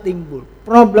masalah timbul,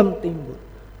 problem timbul,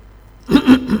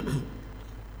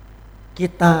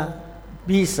 kita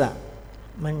bisa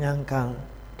menyangkal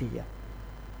dia.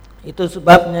 Itu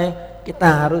sebabnya kita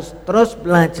harus terus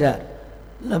belajar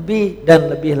lebih dan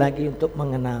lebih lagi untuk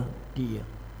mengenal Dia.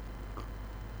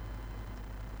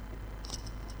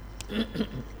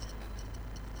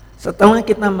 Setelah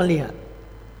kita melihat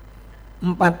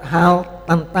 4 hal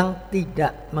tentang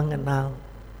tidak mengenal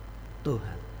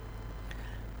Tuhan,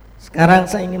 sekarang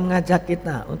saya ingin mengajak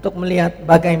kita untuk melihat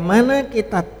bagaimana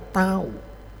kita tahu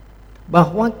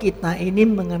bahwa kita ini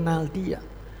mengenal Dia.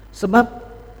 Sebab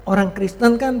orang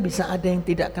Kristen kan bisa ada yang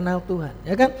tidak kenal Tuhan,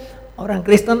 ya kan? Orang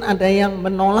Kristen ada yang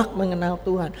menolak mengenal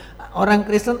Tuhan. Orang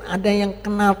Kristen ada yang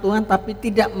kenal Tuhan tapi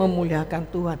tidak memuliakan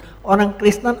Tuhan. Orang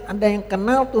Kristen ada yang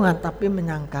kenal Tuhan tapi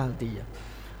menyangkal Dia.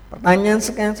 Pertanyaan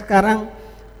sekarang,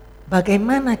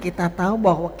 bagaimana kita tahu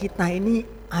bahwa kita ini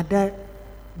ada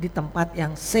di tempat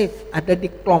yang safe, ada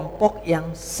di kelompok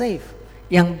yang safe,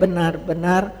 yang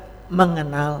benar-benar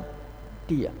mengenal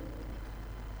Dia?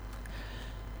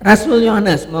 Rasul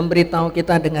Yohanes memberitahu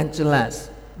kita dengan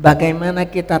jelas bagaimana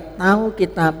kita tahu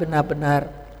kita benar-benar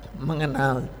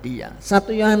mengenal Dia. 1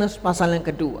 Yohanes pasal yang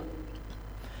kedua,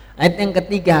 ayat yang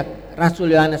ketiga,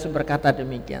 Rasul Yohanes berkata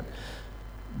demikian.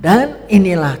 Dan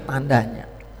inilah tandanya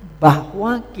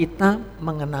bahwa kita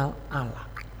mengenal Allah,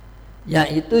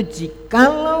 yaitu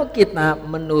jikalau kita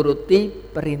menuruti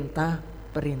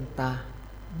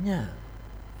perintah-perintahnya.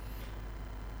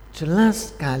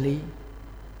 Jelas sekali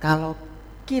kalau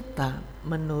kita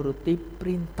menuruti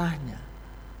perintahnya,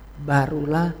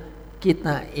 barulah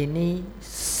kita ini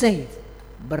safe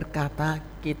berkata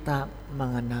kita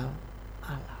mengenal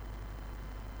Allah.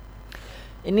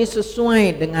 Ini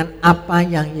sesuai dengan apa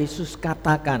yang Yesus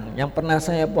katakan, yang pernah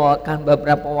saya bawakan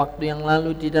beberapa waktu yang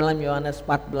lalu di dalam Yohanes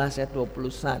 14 ayat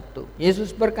 21.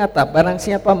 Yesus berkata, barang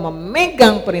siapa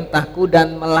memegang perintahku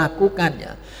dan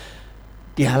melakukannya,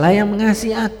 dialah yang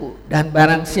mengasihi aku, dan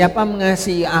barang siapa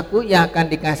mengasihi aku, ia akan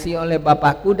dikasihi oleh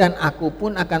Bapakku, dan aku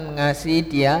pun akan mengasihi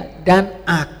dia dan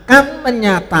akan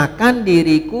menyatakan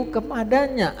diriku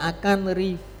kepadanya, akan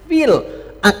reveal,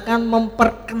 akan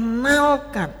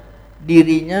memperkenalkan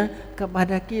dirinya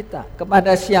kepada kita.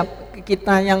 Kepada siapa?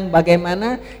 Kita yang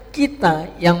bagaimana? Kita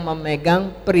yang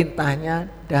memegang perintahnya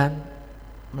dan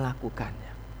melakukannya.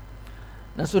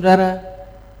 Nah saudara,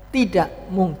 tidak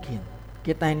mungkin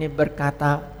kita ini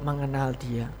berkata mengenal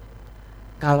Dia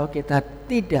kalau kita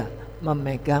tidak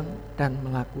memegang dan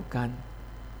melakukan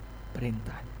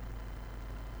perintahnya.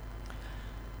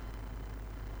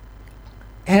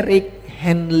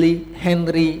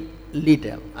 Henry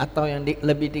Liddell, atau yang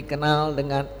lebih dikenal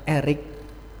dengan Eric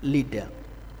Liddell,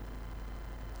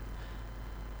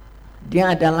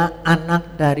 dia adalah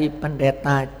anak dari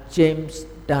pendeta James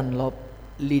Dunlop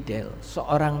Liddell,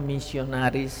 seorang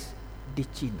misionaris di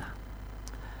Cina.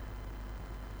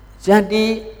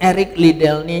 Jadi Eric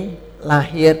Liddell ini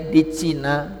lahir di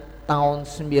Cina tahun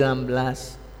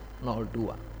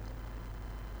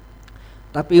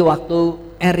 1902. Tapi waktu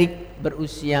Eric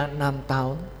berusia 6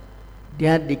 tahun,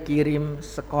 dia dikirim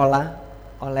sekolah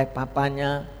oleh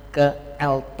papanya ke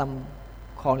Eltham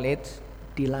College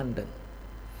di London.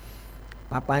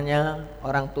 Papanya,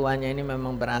 orang tuanya ini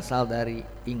memang berasal dari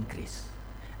Inggris.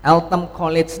 Eltham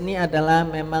College ini adalah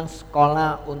memang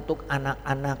sekolah untuk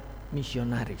anak-anak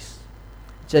misionaris.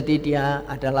 Jadi dia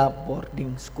adalah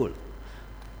boarding school.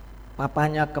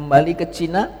 Papanya kembali ke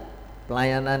Cina,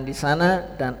 pelayanan di sana,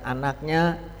 dan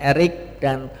anaknya Eric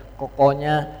dan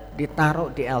kokonya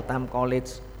ditaruh di Eltham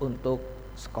College untuk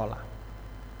sekolah.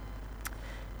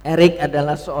 Eric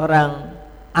adalah seorang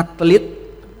atlet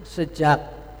sejak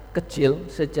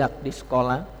kecil, sejak di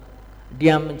sekolah.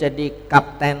 Dia menjadi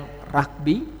kapten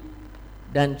rugby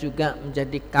dan juga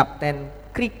menjadi kapten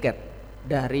kriket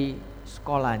dari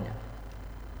sekolahnya.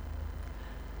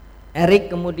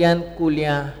 Eric kemudian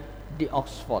kuliah di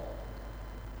Oxford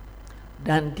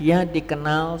dan dia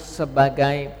dikenal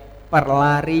sebagai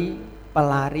pelari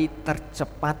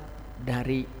tercepat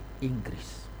dari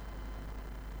Inggris.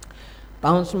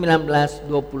 Tahun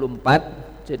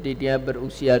 1924, jadi dia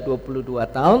berusia 22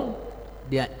 tahun,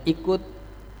 dia ikut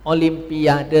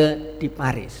Olimpiade di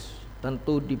Paris.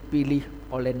 Tentu dipilih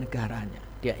oleh negaranya.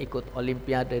 Dia ikut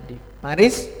Olimpiade di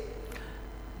Paris.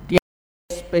 Dia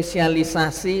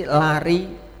spesialisasi lari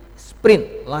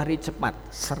sprint, lari cepat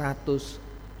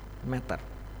 100 meter.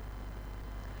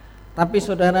 Tapi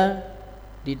saudara,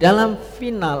 di dalam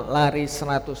final lari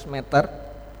 100 meter,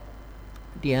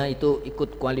 dia itu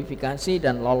ikut kualifikasi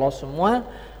dan lolos semua.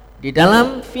 Di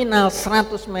dalam final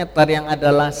 100 meter yang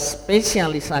adalah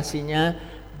spesialisasinya,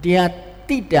 dia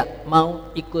tidak mau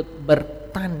ikut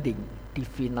bertanding di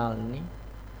final ini.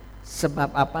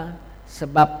 Sebab apa?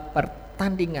 Sebab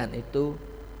pertandingan itu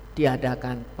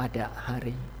diadakan pada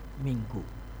hari Minggu.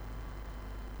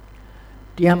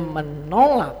 Dia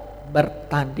menolak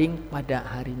bertanding pada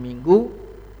hari Minggu,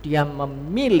 dia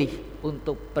memilih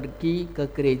untuk pergi ke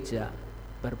gereja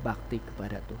berbakti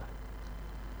kepada Tuhan.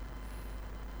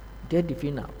 Dia di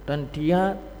final dan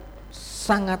dia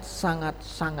sangat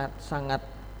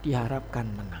diharapkan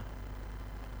menang.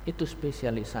 Itu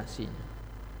spesialisasinya.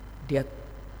 Dia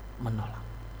menolak.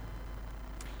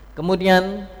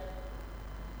 Kemudian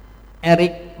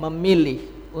Erik memilih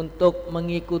untuk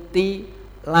mengikuti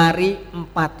lari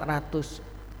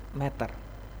 400 meter.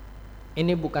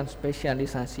 Ini bukan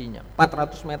spesialisasinya.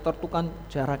 400 meter itu kan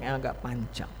jaraknya agak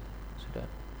panjang. Sudah.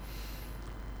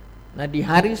 Nah, di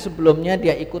hari sebelumnya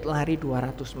dia ikut lari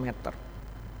 200 meter.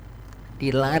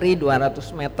 Di lari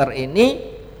 200 meter ini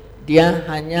dia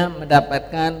hanya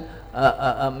mendapatkan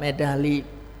medali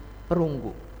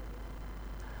perunggu.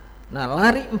 Nah,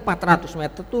 lari 400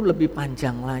 meter itu lebih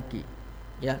panjang lagi.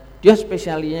 Ya, dia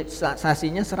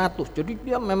spesialisasinya 100. Jadi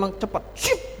dia memang cepat,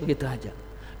 begitu aja.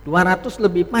 200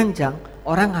 lebih panjang,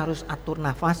 orang harus atur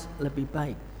nafas lebih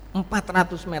baik.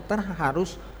 400 meter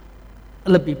harus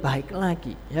lebih baik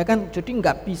lagi, ya kan? Jadi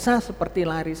nggak bisa seperti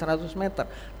lari 100 meter,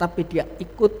 tapi dia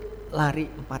ikut lari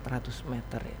 400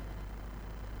 meter.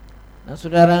 Nah,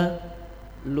 saudara,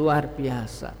 luar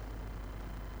biasa.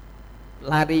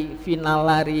 Final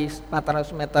lari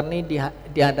 400 meter ini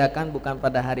diadakan bukan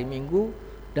pada hari Minggu,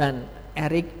 dan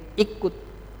Erik ikut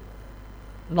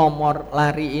nomor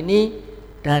lari ini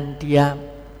dan dia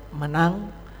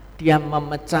menang. Dia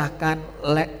memecahkan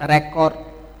rekor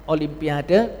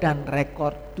Olimpiade dan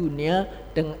rekor dunia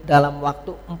dalam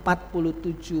waktu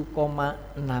 47,6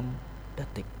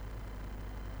 detik.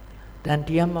 Dan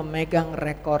dia memegang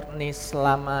rekor ini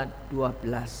selama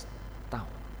 12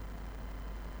 tahun.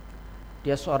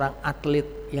 Dia seorang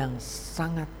atlet yang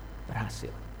sangat berhasil.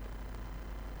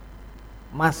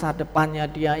 Masa depannya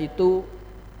dia itu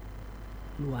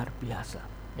luar biasa.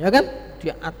 Ya kan?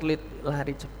 Dia atlet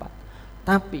lari cepat.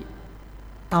 Tapi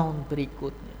tahun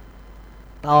berikutnya,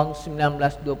 tahun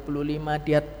 1925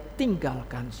 dia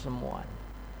tinggalkan semuanya.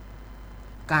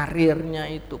 Karirnya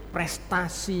itu,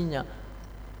 prestasinya,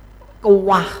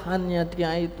 kewahannya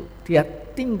dia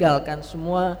tinggalkan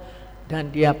semua dan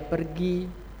dia pergi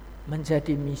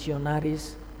menjadi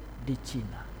misionaris di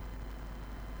Cina,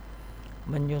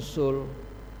 menyusul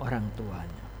orang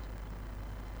tuanya.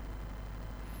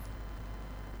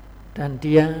 Dan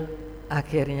dia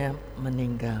akhirnya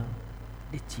meninggal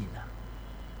di Cina.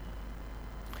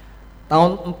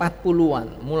 Tahun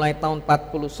 40-an, mulai tahun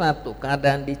 41,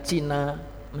 keadaan di Cina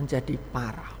menjadi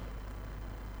parah.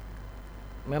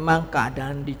 Memang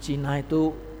keadaan di Cina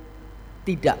itu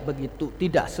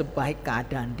tidak sebaik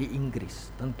keadaan di Inggris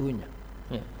tentunya.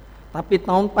 Ya. Tapi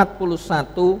tahun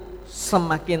 41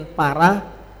 semakin parah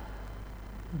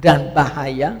dan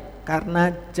bahaya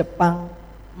karena Jepang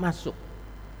masuk.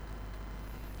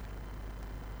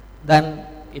 Dan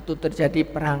itu terjadi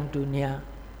Perang Dunia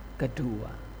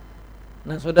Kedua.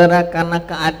 Nah, saudara, karena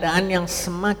keadaan yang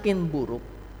semakin buruk,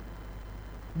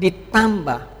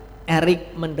 ditambah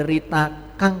Erik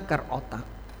menderita kanker otak.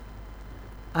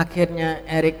 Akhirnya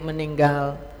Erik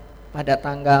meninggal pada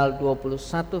tanggal 21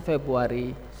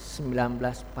 Februari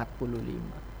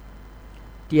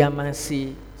 1945. Dia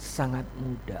masih sangat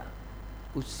muda,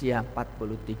 usia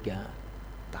 43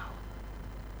 tahun.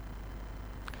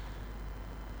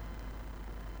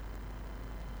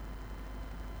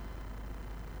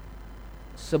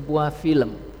 Sebuah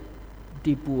film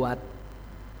dibuat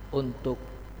untuk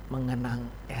mengenang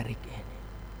Erik ini.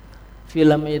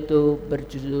 Film itu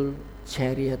berjudul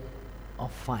Chariot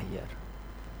of Fire,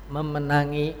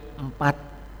 memenangi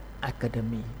 4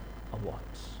 Academy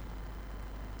Awards.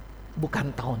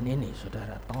 Bukan tahun ini,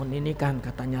 saudara. Tahun ini kan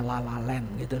katanya La La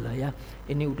Land gitu lah ya.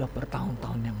 Ini udah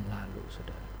bertahun-tahun yang lalu,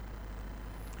 saudara.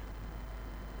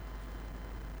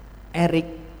 Erik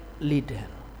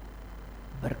Liddell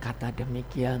berkata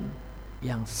demikian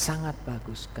yang sangat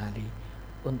bagus sekali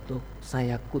untuk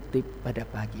saya kutip pada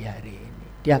pagi hari ini.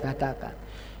 Dia katakan,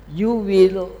 "You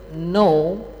will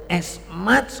know as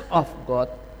much of God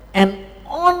and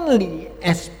only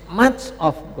as much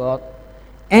of God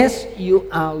as you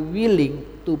are willing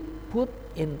to put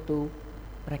into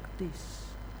practice."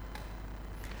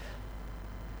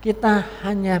 Kita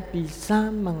hanya bisa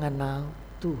mengenal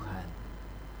Tuhan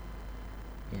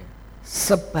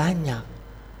sebanyak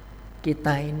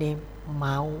kita ini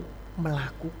mau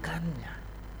melakukannya.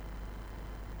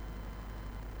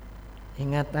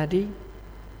 Ingat tadi,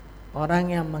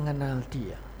 orang yang mengenal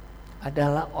Dia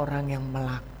adalah orang yang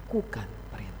melakukan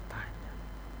perintahnya.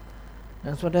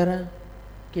 Dan saudara,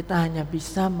 kita hanya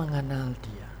bisa mengenal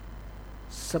Dia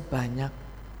sebanyak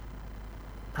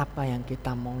apa yang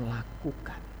kita mau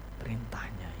lakukan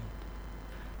perintahnya itu.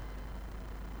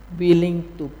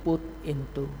 Willing to put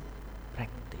into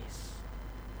practice.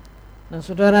 Nah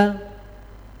saudara,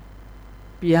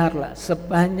 biarlah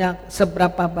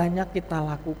seberapa banyak kita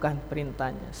lakukan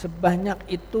perintahnya, sebanyak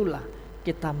itulah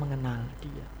kita mengenal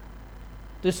dia.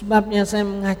 Itu sebabnya saya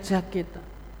mengajak kita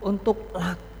untuk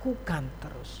lakukan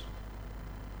terus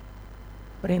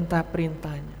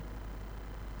perintah-perintahnya.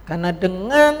 Karena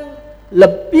dengan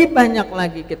lebih banyak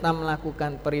lagi kita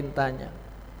melakukan perintahnya,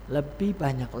 lebih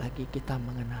banyak lagi kita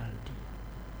mengenal dia.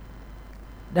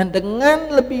 Dan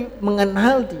dengan lebih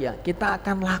mengenal dia, kita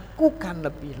akan lakukan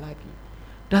lebih lagi.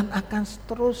 Dan akan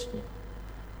seterusnya.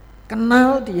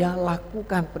 Kenal dia,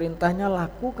 lakukan perintahnya,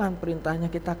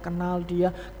 kita kenal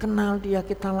dia,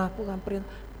 kita lakukan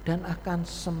perintah. Dan akan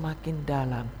semakin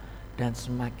dalam, dan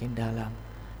semakin dalam,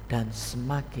 dan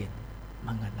semakin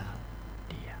mengenal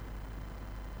dia.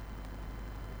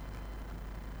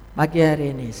 Pagi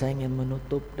hari ini saya ingin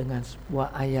menutup dengan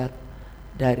sebuah ayat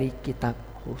dari kitab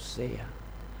Hosea.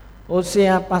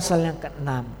 Hosea pasal yang ke-6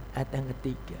 ayat yang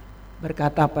ke-3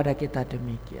 berkata pada kita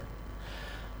demikian.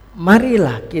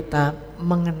 Marilah kita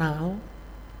mengenal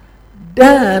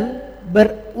dan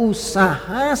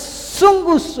berusaha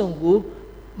sungguh-sungguh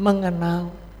mengenal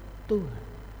Tuhan.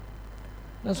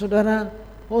 Nah saudara,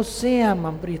 Hosea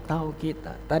memberitahu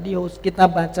kita. Tadi kita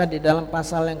baca di dalam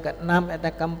pasal yang ke-6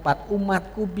 ayat ke-4.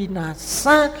 Umatku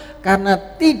binasa karena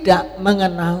tidak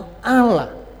mengenal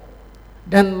Allah.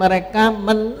 Dan mereka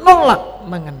menolak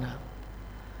mengenal.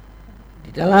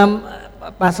 Di dalam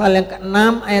pasal yang ke-6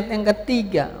 ayat yang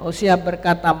ke-3, Hosea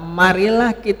berkata,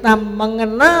 marilah kita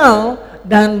mengenal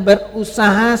dan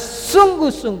berusaha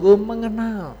sungguh-sungguh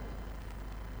mengenal.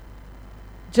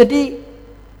 Jadi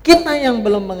kita yang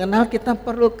belum mengenal, kita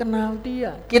perlu kenal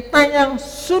dia. Kita yang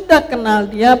sudah kenal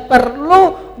dia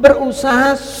perlu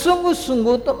berusaha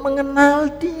sungguh-sungguh untuk mengenal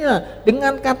dia.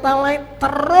 Dengan kata lain,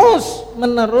 terus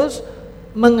menerus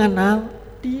mengenal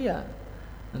dia.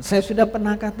 Dan saya sudah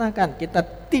pernah katakan, kita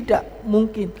tidak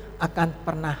mungkin akan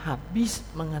pernah habis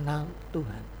mengenal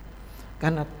Tuhan.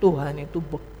 Karena Tuhan itu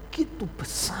begitu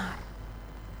besar.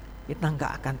 Kita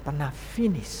nggak akan pernah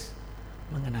finish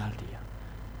mengenal dia.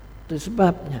 Itu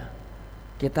sebabnya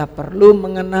kita perlu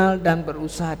mengenal dan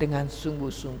berusaha dengan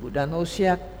sungguh-sungguh. Dan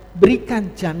Hosea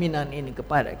berikan jaminan ini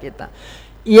kepada kita.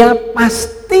 Ia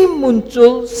pasti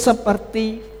muncul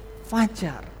seperti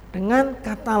fajar. Dengan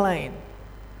kata lain,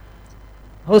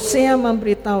 Hosea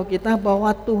memberitahu kita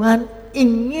bahwa Tuhan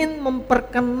ingin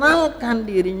memperkenalkan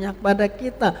dirinya kepada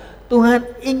kita. Tuhan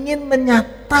ingin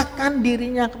menyatakan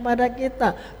dirinya kepada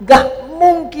kita. Gak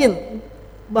mungkin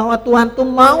bahwa Tuhan tuh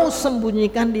mau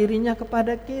sembunyikan dirinya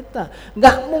kepada kita.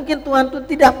 Gak mungkin Tuhan tuh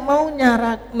tidak mau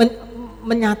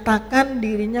menyatakan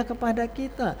dirinya kepada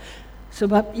kita.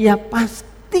 Sebab ia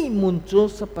pasti muncul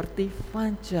seperti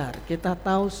fajar. Kita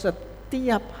tahu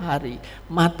setiap hari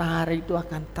matahari itu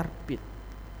akan terbit.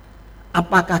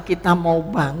 Apakah kita mau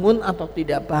bangun atau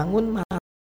tidak bangun,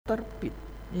 matahari terbit,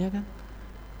 ya kan?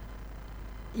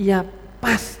 Ia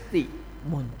pasti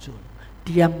muncul.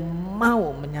 Dia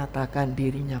mau menyatakan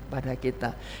dirinya pada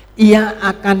kita. Ia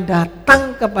akan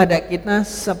datang kepada kita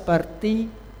seperti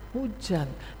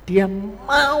hujan. Dia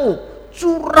mau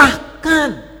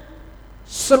curahkan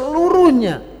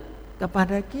seluruhnya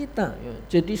kepada kita.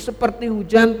 Jadi seperti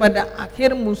hujan pada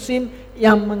akhir musim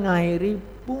yang mengairi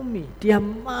bumi. Dia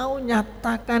mau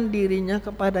nyatakan dirinya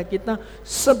kepada kita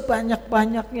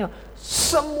sebanyak-banyaknya,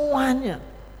 semuanya.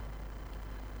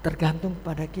 Tergantung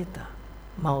pada kita.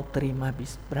 Mau terima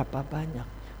berapa banyak,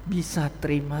 bisa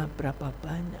terima berapa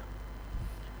banyak.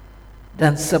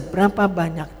 Dan seberapa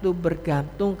banyak itu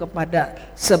bergantung kepada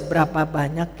seberapa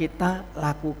banyak kita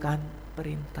lakukan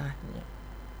perintahnya.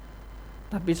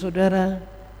 Tapi saudara,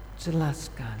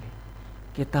 jelas sekali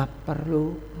kita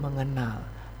perlu mengenal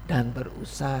dan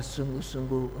berusaha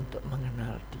sungguh-sungguh untuk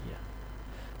mengenal dia.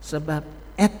 Sebab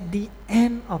at the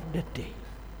end of the day,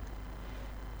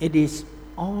 it is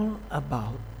all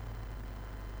about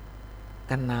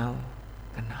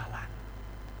kenalan.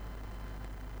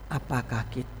 Apakah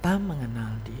kita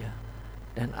mengenal dia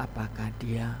dan apakah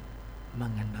dia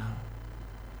mengenal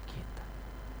kita.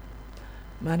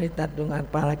 Mari tundukkan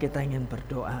kepala, kita ingin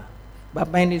berdoa.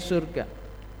 Bapa yang di surga,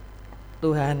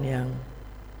 Tuhan yang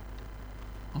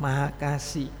Maha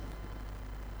Kasih,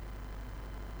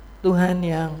 Tuhan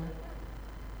yang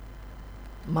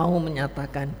mau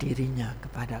menyatakan dirinya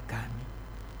kepada kami.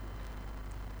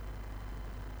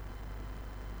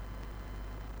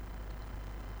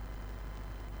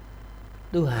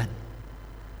 Tuhan,